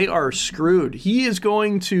 man. They are screwed. He is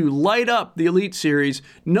going to light up the Elite Series,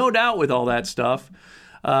 no doubt, with all that stuff.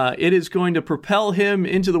 It is going to propel him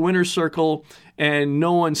into the winner's circle, and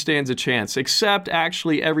no one stands a chance, except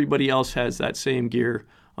actually everybody else has that same gear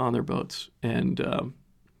on their boats. And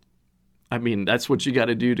I mean, that's what you got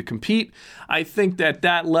to do to compete. I think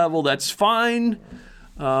that level, that's fine.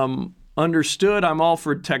 Understood. I'm all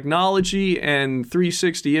for technology, and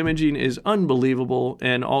 360 imaging is unbelievable.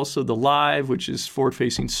 And also the live, which is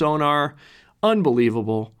forward-facing sonar,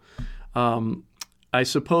 unbelievable. I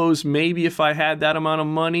suppose maybe if I had that amount of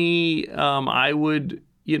money, I would,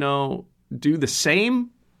 do the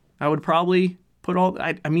same. I would probably put all,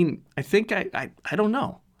 I think I don't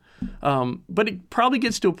know. But it probably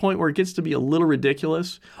gets to a point where it gets to be a little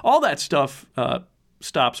ridiculous. All that stuff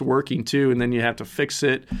stops working too, and then you have to fix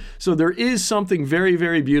it. So there is something very,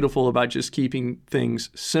 very beautiful about just keeping things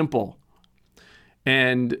simple.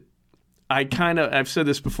 And I've said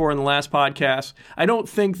this before in the last podcast, I don't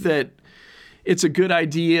think that it's a good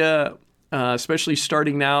idea, especially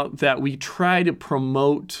starting out, that we try to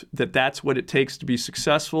promote that that's what it takes to be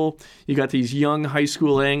successful. You got these young high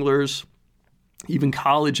school anglers, even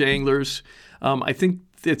college anglers. I think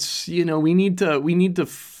it's, we need to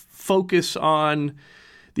focus on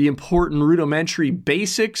the important rudimentary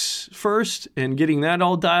basics first and getting that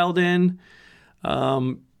all dialed in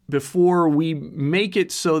before we make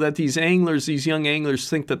it so that these young anglers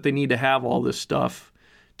think that they need to have all this stuff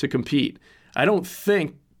to compete. I don't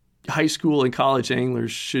think high school and college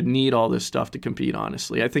anglers should need all this stuff to compete,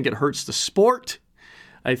 honestly. I think it hurts the sport.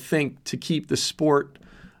 I think to keep the sport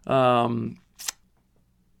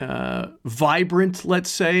vibrant, let's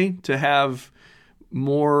say, to have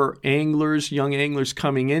more anglers, young anglers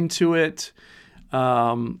coming into it,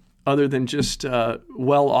 other than just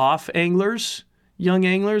well-off anglers, young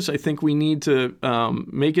anglers. I think we need to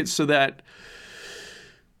make it so that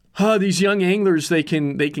these young anglers, they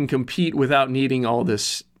can compete without needing all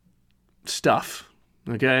this stuff.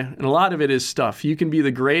 Okay? And a lot of it is stuff. You can be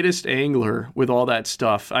the greatest angler with all that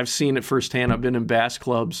stuff. I've seen it firsthand. I've been in bass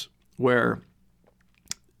clubs where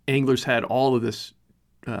anglers had all of this,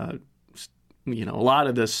 a lot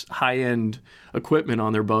of this high-end equipment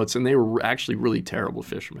on their boats, and they were actually really terrible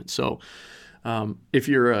fishermen. So if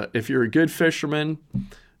you're a good fisherman,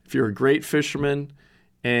 if you're a great fisherman,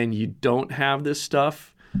 and you don't have this stuff,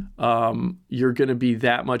 you're going to be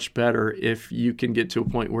that much better if you can get to a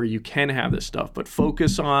point where you can have this stuff. But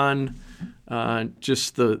focus on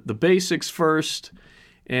just the basics first.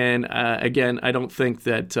 And again, I don't think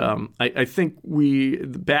that I think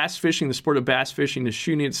the sport of bass fishing is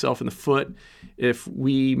shooting itself in the foot if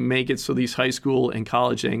we make it so these high school and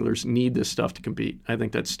college anglers need this stuff to compete. I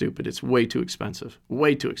think that's stupid. It's way too expensive.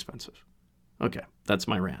 Way too expensive. Okay, that's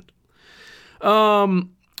my rant.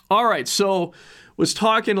 All right, so was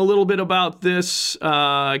talking a little bit about this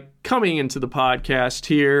coming into the podcast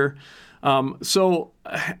here. So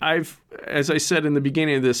as I said in the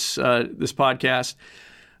beginning of this podcast,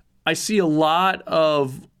 I see a lot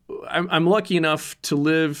of. I'm lucky enough to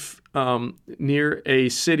live near a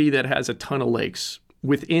city that has a ton of lakes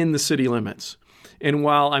within the city limits. And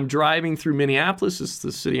while I'm driving through Minneapolis, this is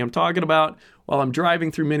the city I'm talking about. While I'm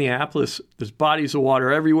driving through Minneapolis, there's bodies of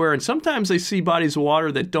water everywhere. And sometimes I see bodies of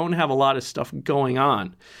water that don't have a lot of stuff going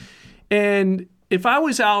on. And if I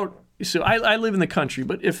was out, so I live in the country,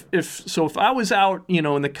 but if I was out,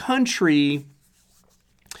 in the country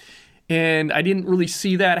and I didn't really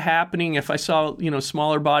see that happening, if I saw,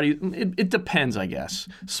 smaller bodies, it depends, I guess.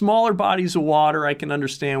 Smaller bodies of water, I can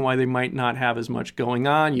understand why they might not have as much going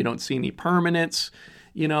on. You don't see any permanents,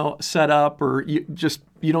 set up, or you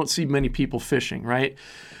don't see many people fishing, right?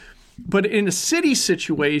 But in a city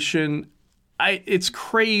situation, it's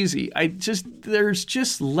crazy. There's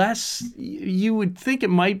just less. You would think it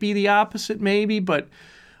might be the opposite, maybe, but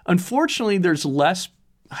unfortunately, there's less.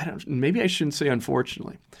 Maybe I shouldn't say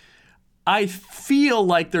unfortunately. I feel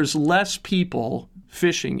like there's less people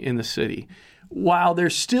fishing in the city, while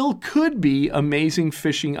there still could be amazing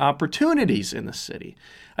fishing opportunities in the city.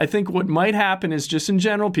 I think what might happen is, just in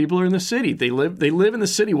general, people are in the city. They live in the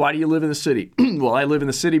city. Why do you live in the city? Well, I live in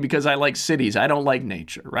the city because I like cities. I don't like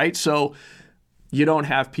nature, right? So you don't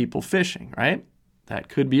have people fishing, right? That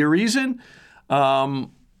could be a reason.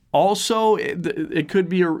 Also, it could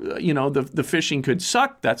be, the fishing could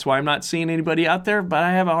suck. That's why I'm not seeing anybody out there, but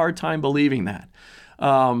I have a hard time believing that.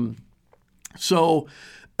 So,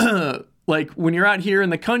 like when you're out here in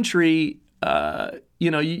the country,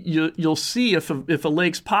 you'll see if a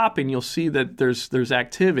lake's popping, you'll see that there's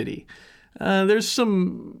activity. There's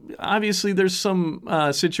some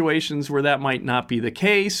situations where that might not be the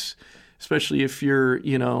case, especially if you're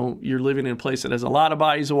living in a place that has a lot of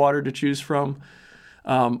bodies of water to choose from.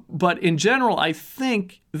 But in general, I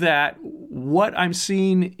think that what I'm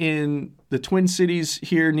seeing in the Twin Cities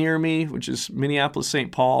here near me, which is Minneapolis,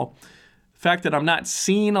 St. Paul, the fact that I'm not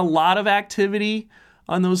seeing a lot of activity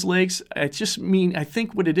on those lakes, I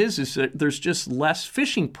think what it is that there's just less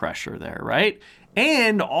fishing pressure there, right?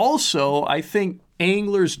 And also, I think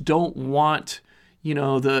anglers don't want,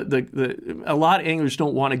 a lot of anglers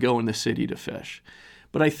don't want to go in the city to fish.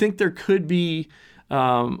 But I think there could be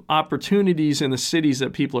opportunities in the cities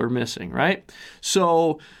that people are missing, right?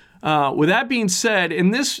 So with that being said,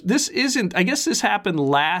 and this isn't, I guess this happened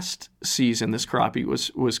last season, this crappie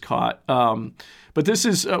was caught. But this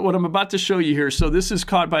is what I'm about to show you here. So this is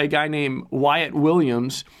caught by a guy named Wyatt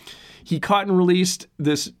Williams. He caught and released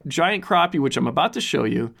this giant crappie, which I'm about to show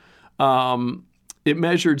you. It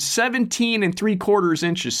measured 17 3/4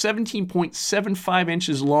 inches, 17.75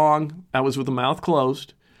 inches long. That was with the mouth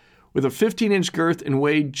closed, with a 15-inch girth and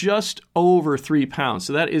weighed just over 3 pounds.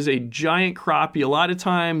 So that is a giant crappie. A lot of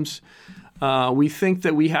times we think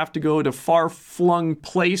that we have to go to far-flung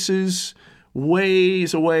places,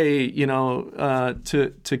 ways away,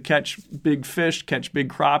 to catch big fish, catch big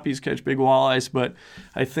crappies, catch big walleyes. But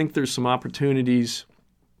I think there's some opportunities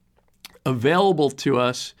available to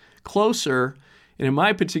us closer. And in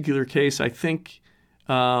my particular case, I think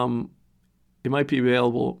it might be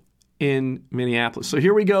available in Minneapolis. So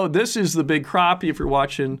here we go. This is the big crappie. If you're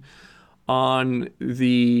watching on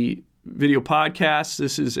the video podcast,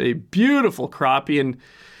 this is a beautiful crappie. And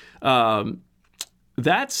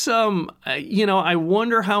that's, I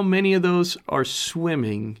wonder how many of those are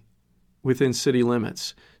swimming within city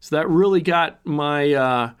limits. So that really got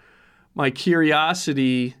my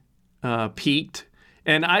curiosity piqued.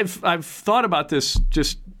 And I've thought about this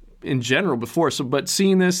just in general before. But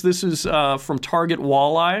seeing this is from Target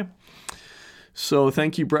Walleye. So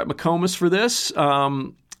thank you, Brett McComas, for this.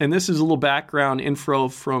 And this is a little background info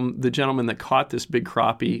from the gentleman that caught this big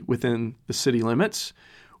crappie within the city limits.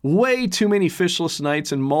 Way too many fishless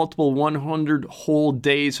nights and multiple 100-hole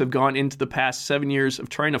days have gone into the past 7 years of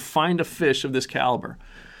trying to find a fish of this caliber.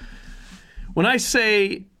 When I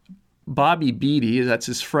say Bobby Beatty, that's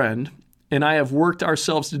his friend, and I have worked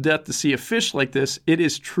ourselves to death to see a fish like this, it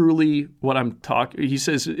is truly what I'm talking. He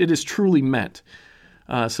says it is truly meant.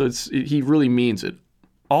 So he really means it.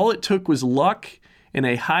 All it took was luck and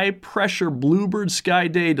a high-pressure bluebird sky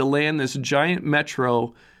day to land this giant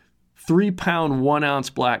Metro 3-pound, 1-ounce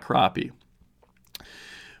black crappie.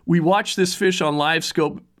 We watched this fish on live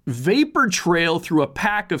scope vapor trail through a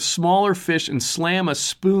pack of smaller fish and slam a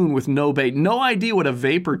spoon with no bait. No idea what a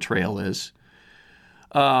vapor trail is.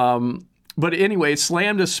 But anyway,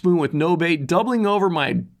 slammed a spoon with no bait, doubling over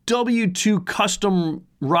my W2 Custom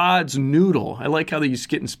Rods noodle. I like how he's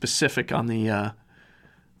getting specific on the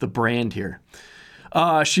brand here.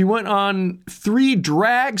 She went on 3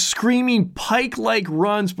 drag, screaming, pike-like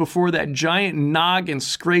runs before that giant noggin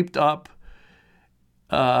scraped up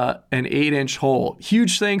an 8-inch hole.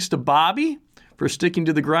 Huge thanks to Bobby for sticking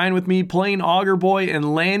to the grind with me, playing Auger Boy,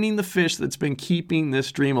 and landing the fish that's been keeping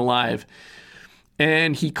this dream alive.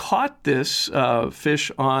 And he caught this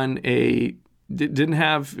fish on it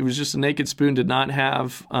was just a naked spoon, did not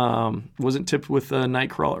have, wasn't tipped with a night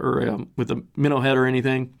crawler or with a minnow head or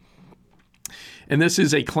anything. And this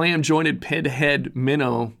is a clam-jointed pinhead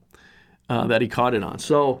minnow that he caught it on.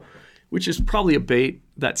 So, which is probably a bait.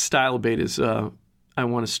 That style of bait is I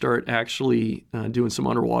want to start actually doing some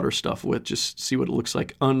underwater stuff with, just see what it looks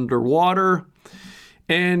like underwater.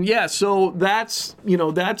 And yeah, so that's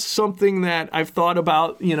something that I've thought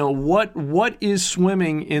about, what is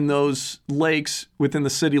swimming in those lakes within the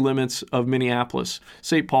city limits of Minneapolis.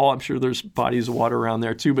 St. Paul, I'm sure there's bodies of water around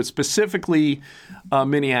there too, but specifically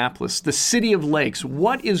Minneapolis, the city of lakes.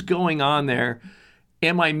 What is going on there?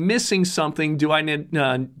 Am I missing something? Do I need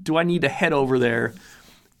to head over there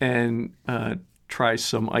and try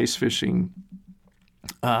some ice fishing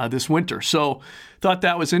this winter? So thought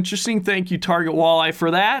that was interesting. Thank you, Target Walleye,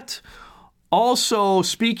 for that. Also,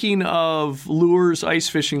 speaking of lures, ice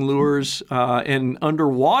fishing lures, and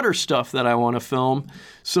underwater stuff that I want to film.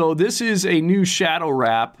 So this is a new shadow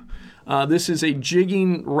wrap. This is a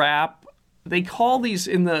jigging wrap. They call these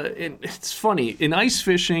it's funny, in ice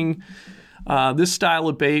fishing, this style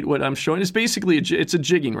of bait, what I'm showing is basically it's a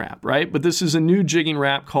jigging wrap, right? But this is a new jigging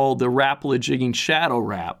wrap called the Rapala Jigging Shadow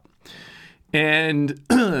Wrap. And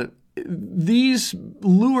these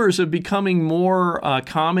lures are becoming more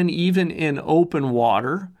common even in open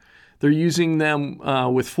water. They're using them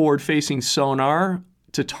with forward-facing sonar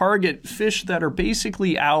to target fish that are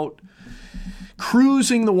basically out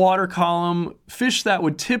cruising the water column, fish that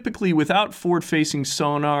would typically, without forward-facing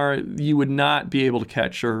sonar, you would not be able to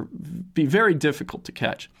catch or be very difficult to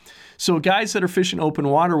catch. So guys that are fishing open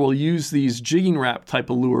water will use these jigging Rap type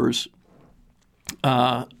of lures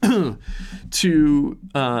to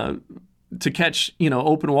catch,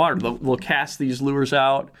 open water. They'll cast these lures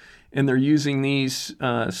out, and they're using these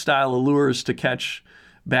style of lures to catch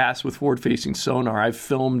bass with forward-facing sonar. I've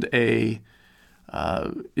filmed it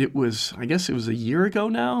was a year ago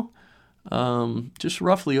now, just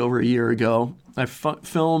roughly over a year ago. I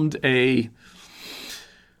filmed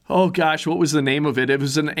what was the name of it? It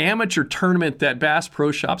was an amateur tournament that Bass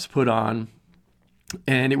Pro Shops put on,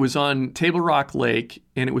 and it was on Table Rock Lake,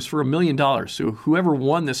 and it was for $1 million. So whoever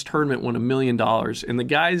won this tournament won $1 million. And the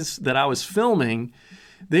guys that I was filming,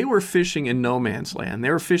 they were fishing in no man's land. They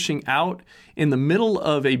were fishing out in the middle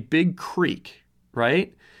of a big creek,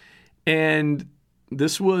 right? And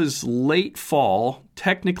this was late fall,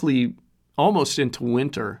 technically almost into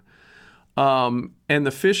winter. And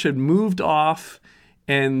the fish had moved off,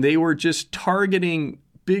 and they were just targeting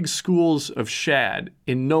big schools of shad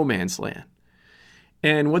in no man's land.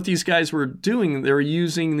 And what these guys were doing, they were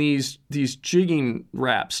using these jigging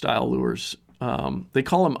Rap style lures. They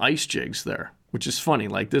call them ice jigs there, which is funny.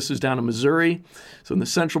 Like, this is down in Missouri. So in the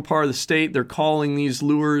central part of the state, they're calling these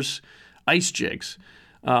lures ice jigs.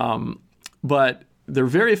 But they're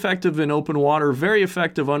very effective in open water, very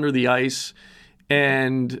effective under the ice.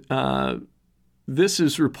 And this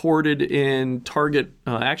is reported in Target.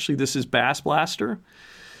 Actually, this is Bass Blaster.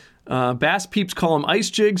 Bass peeps call them ice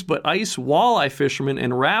jigs, but ice walleye fishermen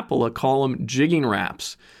and Rapala call them jigging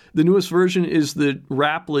Raps. The newest version is the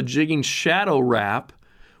Rapala Jigging Shadow Rap.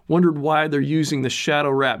 Wondered why they're using the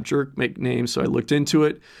Shadow Rap jerk name, so I looked into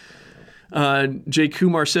it. Jay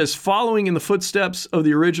Kumar says, following in the footsteps of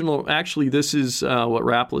the original, actually this is what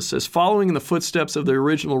Rapala says, following in the footsteps of the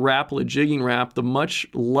original Rapala Jigging Rap, the much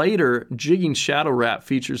lighter Jigging Shadow Rap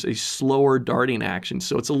features a slower darting action.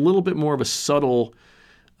 So it's a little bit more of a subtle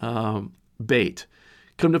bait.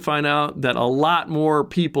 Come to find out that a lot more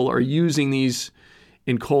people are using these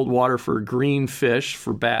in cold water for green fish,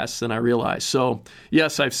 for bass, than I realized. So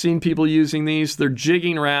yes, I've seen people using these. They're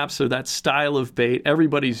jigging Raps, or that style of bait.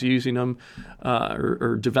 Everybody's using them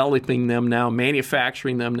or developing them now,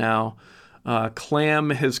 manufacturing them now. Clam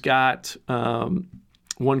has got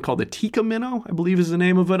one called the Tika Minnow, I believe is the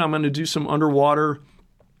name of it. I'm going to do some underwater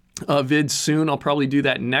vids soon. I'll probably do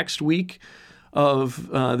that next week of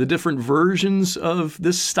the different versions of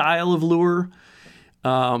this style of lure.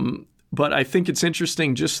 But I think it's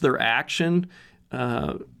interesting just their action,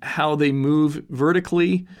 how they move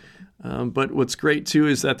vertically. But what's great, too,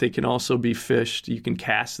 is that they can also be fished. You can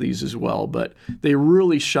cast these as well, but they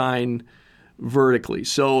really shine vertically.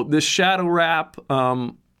 So this Shadow Rap,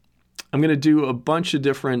 I'm going to do a bunch of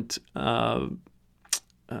different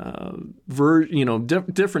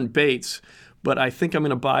different baits, but I think I'm going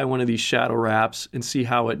to buy one of these Shadow Raps and see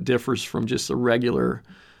how it differs from just a regular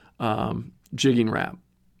jigging Rap.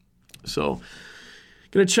 So,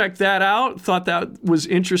 going to check that out. Thought that was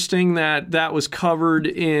interesting that was covered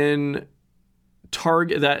in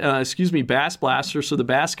Bass Blaster. So the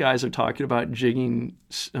Bass guys are talking about jigging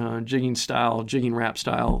Rap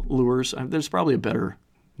style lures. There's probably a better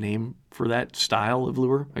name for that style of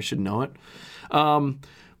lure. I should know it.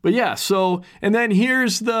 But yeah, so, and then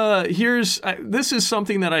this is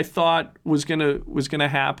something that I thought was gonna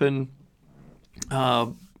happen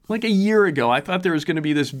like a year ago. I thought there was going to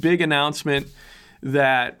be this big announcement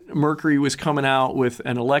that Mercury was coming out with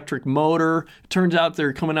an electric motor. Turns out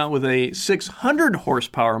they're coming out with a 600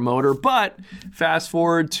 horsepower motor, but fast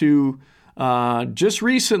forward to just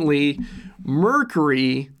recently,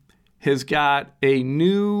 Mercury has got a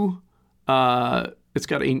new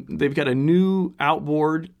they've got a new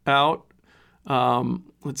outboard out.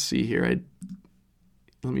 Let's see here.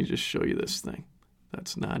 Let me just show you this thing.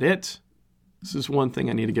 That's not it. This is one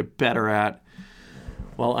thing I need to get better at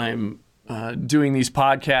while I'm doing these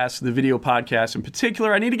podcasts, the video podcasts in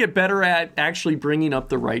particular. I need to get better at actually bringing up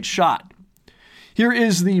the right shot. Here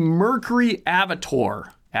is the Mercury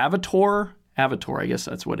Avator. Avator, I guess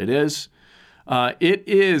that's what it is. It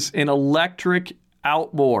is an electric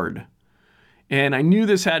outboard. And I knew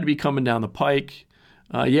this had to be coming down the pike.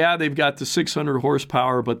 They've got the 600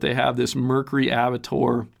 horsepower, but they have this Mercury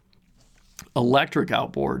Avator electric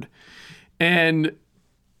outboard. And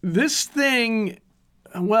this thing,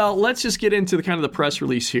 well, let's just get into the kind of the press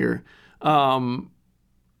release here.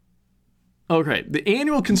 Okay, the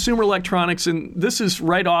annual Consumer Electronics, and this is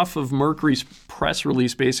right off of Mercury's press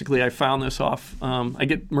release, basically. I found this off. I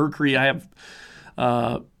get Mercury. I have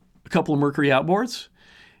a couple of Mercury outboards,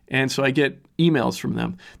 and so I get emails from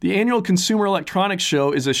them. The annual Consumer Electronics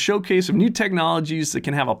Show is a showcase of new technologies that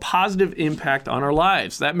can have a positive impact on our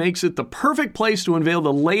lives. That makes it the perfect place to unveil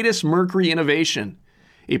the latest Mercury innovation,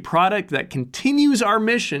 a product that continues our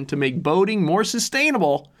mission to make boating more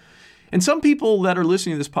sustainable. And some people that are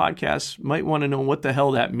listening to this podcast might want to know what the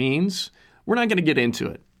hell that means. We're not going to get into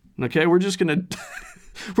it. Okay, we're just going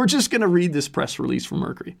to read this press release from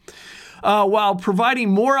Mercury. While providing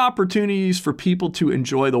more opportunities for people to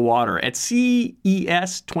enjoy the water. At CES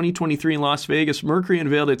 2023 in Las Vegas, Mercury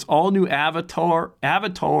unveiled its all-new Avator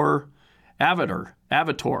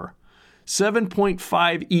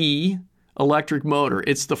 7.5e electric motor.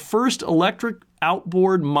 It's the first electric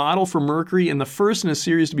outboard model for Mercury and the first in a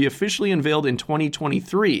series to be officially unveiled in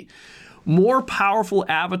 2023. More powerful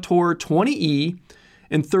Avator 20e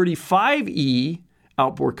and 35e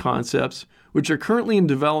outboard concepts, which are currently in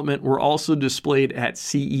development, were also displayed at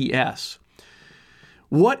CES.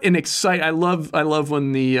 What an exciting! I love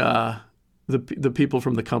when the people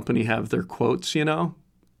from the company have their quotes.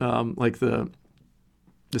 Like the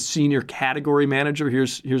senior category manager.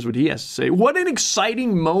 Here's what he has to say. What an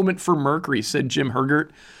exciting moment for Mercury, said Jim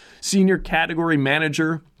Hergert, senior category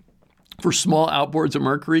manager for small outboards at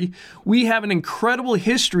Mercury. We have an incredible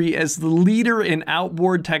history as the leader in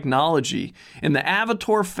outboard technology, and the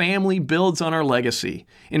Avator family builds on our legacy.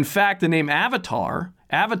 In fact, the name Avator,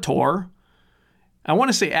 Avator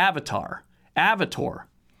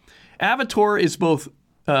is both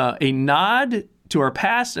a nod to our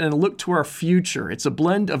past and a look to our future. It's a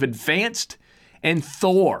blend of advanced and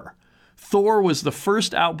Thor. Thor was the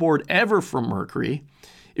first outboard ever from Mercury.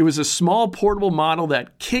 It was a small portable model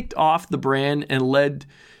that kicked off the brand and led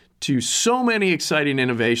to so many exciting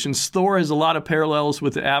innovations. Thor has a lot of parallels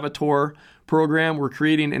with the Avator program. We're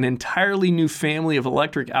creating an entirely new family of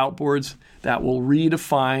electric outboards that will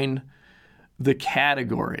redefine the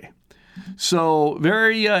category. So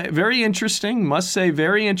very interesting, must say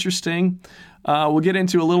very interesting. We'll get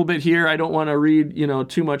into a little bit here. I don't want to read,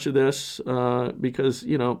 too much of this because,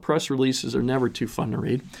 press releases are never too fun to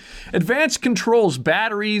read. Advanced controls,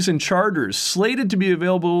 batteries, and chargers slated to be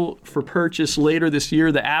available for purchase later this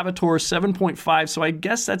year. The Avator 7.5. So I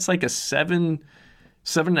guess that's like a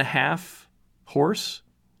 7.5 horse.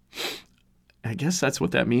 I guess that's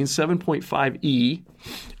what that means. 7.5e.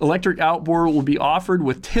 Electric outboard will be offered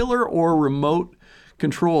with tiller or remote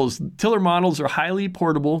controls. Tiller models are highly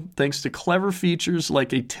portable thanks to clever features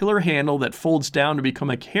like a tiller handle that folds down to become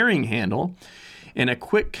a carrying handle and a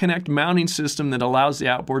quick connect mounting system that allows the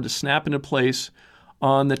outboard to snap into place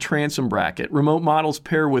on the transom bracket. Remote models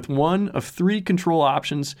pair with one of 3 control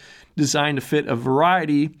options designed to fit a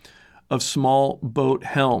variety of small boat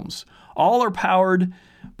helms. All are powered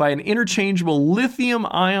by an interchangeable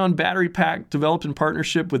lithium-ion battery pack developed in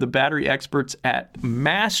partnership with the battery experts at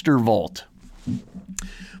Mastervolt.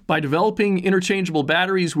 By developing interchangeable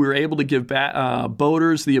batteries, we were able to give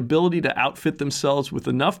boaters the ability to outfit themselves with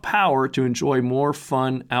enough power to enjoy more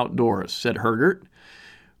fun outdoors, said Hergert.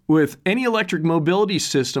 With any electric mobility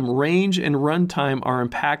system, range and runtime are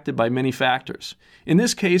impacted by many factors. In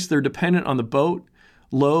this case, they're dependent on the boat,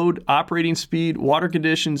 load, operating speed, water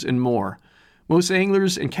conditions, and more. Most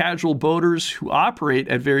anglers and casual boaters who operate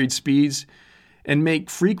at varied speeds and make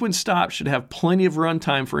frequent stops should have plenty of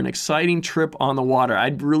runtime for an exciting trip on the water.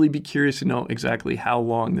 I'd really be curious to know exactly how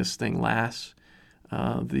long this thing lasts,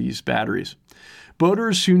 these batteries.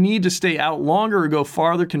 Boaters who need to stay out longer or go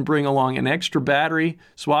farther can bring along an extra battery.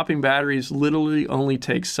 Swapping batteries literally only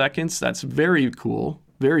takes seconds. That's very cool.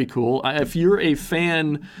 Very cool. If you're a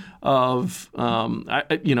fan of,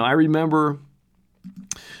 I remember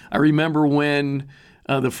when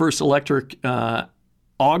the first electric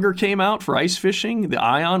auger came out for ice fishing, the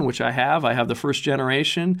Ion, which I have the first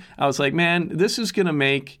generation. I was like, man, this is going to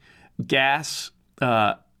make gas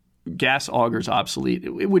augers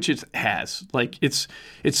obsolete, which it has. Like it's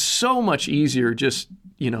so much easier just,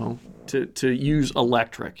 to use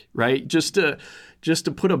electric, right? Just to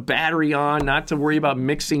put a battery on, not to worry about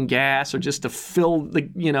mixing gas or just to fill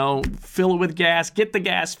it with gas, get the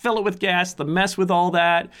gas, fill it with gas, the mess with all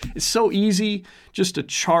that. It's so easy just to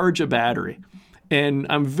charge a battery. And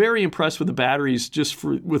I'm very impressed with the batteries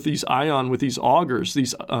with these Ion, with these augers,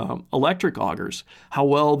 these electric augers, how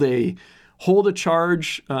well they hold a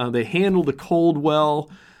charge, they handle the cold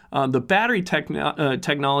well. The battery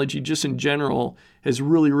technology just in general has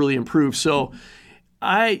really, really improved. So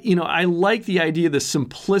I like the idea, the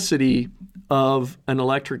simplicity of an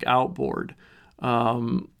electric outboard.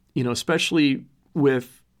 especially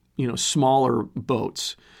with, smaller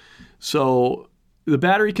boats. So the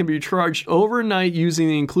battery can be charged overnight using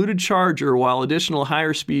the included charger, while additional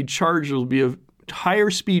higher speed chargers will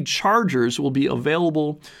be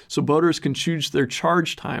available so boaters can choose their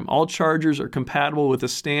charge time. All chargers are compatible with a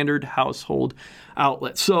standard household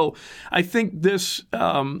outlet. So I think this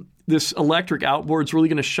electric outboard is really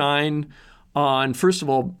going to shine on, first of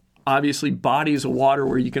all, obviously bodies of water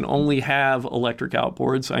where you can only have electric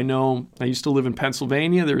outboards. I know I used to live in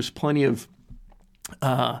Pennsylvania. There's plenty of,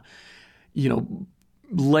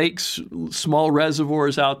 lakes, small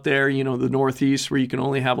reservoirs out there, the Northeast where you can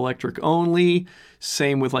only have electric only.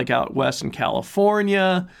 Same with like out west in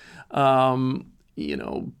California. Bodies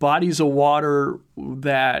of water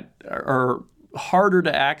that are harder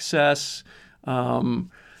to access. And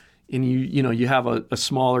you have a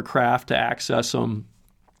smaller craft to access them.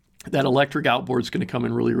 That electric outboard is going to come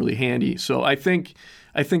in really, really handy. So I think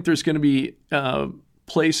there's going to be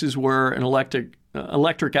places where an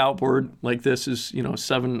electric outboard like this is,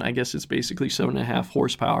 I guess it's basically 7.5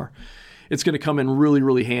 horsepower. It's going to come in really,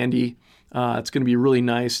 really handy. It's going to be really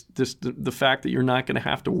nice. The fact that you're not going to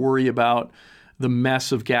have to worry about the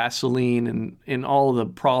mess of gasoline and all of the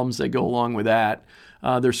problems that go along with that.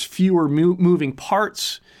 There's fewer moving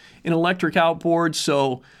parts in electric outboards,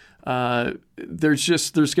 so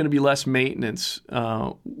there's going to be less maintenance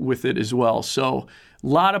with it as well. So a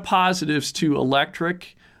lot of positives to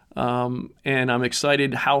electric, and I'm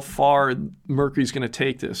excited how far Mercury's going to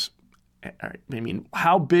take this. I mean,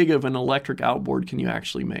 how big of an electric outboard can you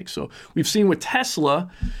actually make? So we've seen with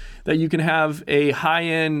Tesla that you can have a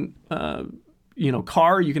high-end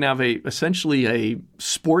car. You can have essentially a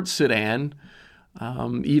sports sedan.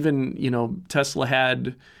 Even Tesla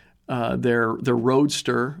had their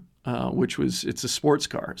Roadster, it's a sports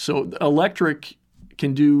car. So electric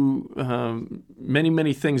can do many,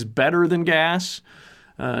 many things better than gas.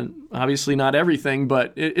 Obviously not everything,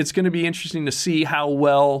 but it's going to be interesting to see how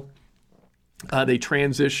well they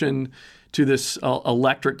transition to this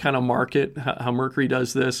electric kind of market, how Mercury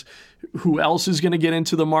does this, who else is going to get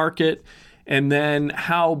into the market, and then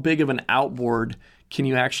how big of an outboard can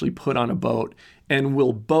you actually put on a boat, and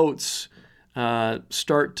will boats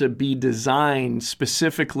start to be designed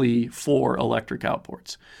specifically for electric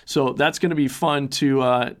outboards. So that's going to be fun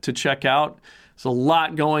to check out. There's a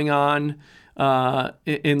lot going on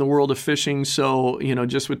in the world of fishing. So,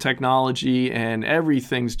 just with technology and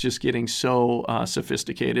everything's just getting so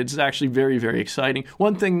sophisticated. It's actually very, very exciting.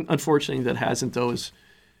 One thing, unfortunately, that hasn't, though, is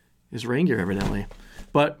rain gear, evidently.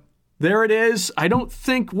 But there it is. I don't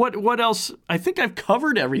think, what else? I think I've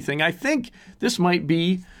covered everything. I think this might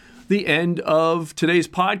be the end of today's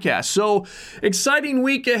podcast. So exciting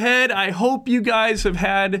week ahead. I hope you guys have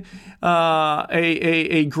had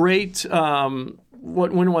a great,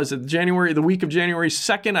 when was it? The week of January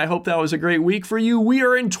 2nd. I hope that was a great week for you. We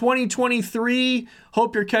are in 2023.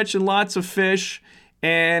 Hope you're catching lots of fish.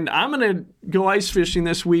 And I'm going to go ice fishing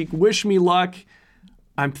this week. Wish me luck.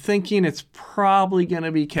 I'm thinking it's probably going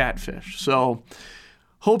to be catfish. So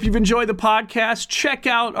hope you've enjoyed the podcast. Check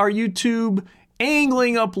out our YouTube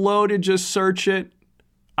Angling Uploaded. Just search it.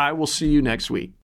 I will see you next week.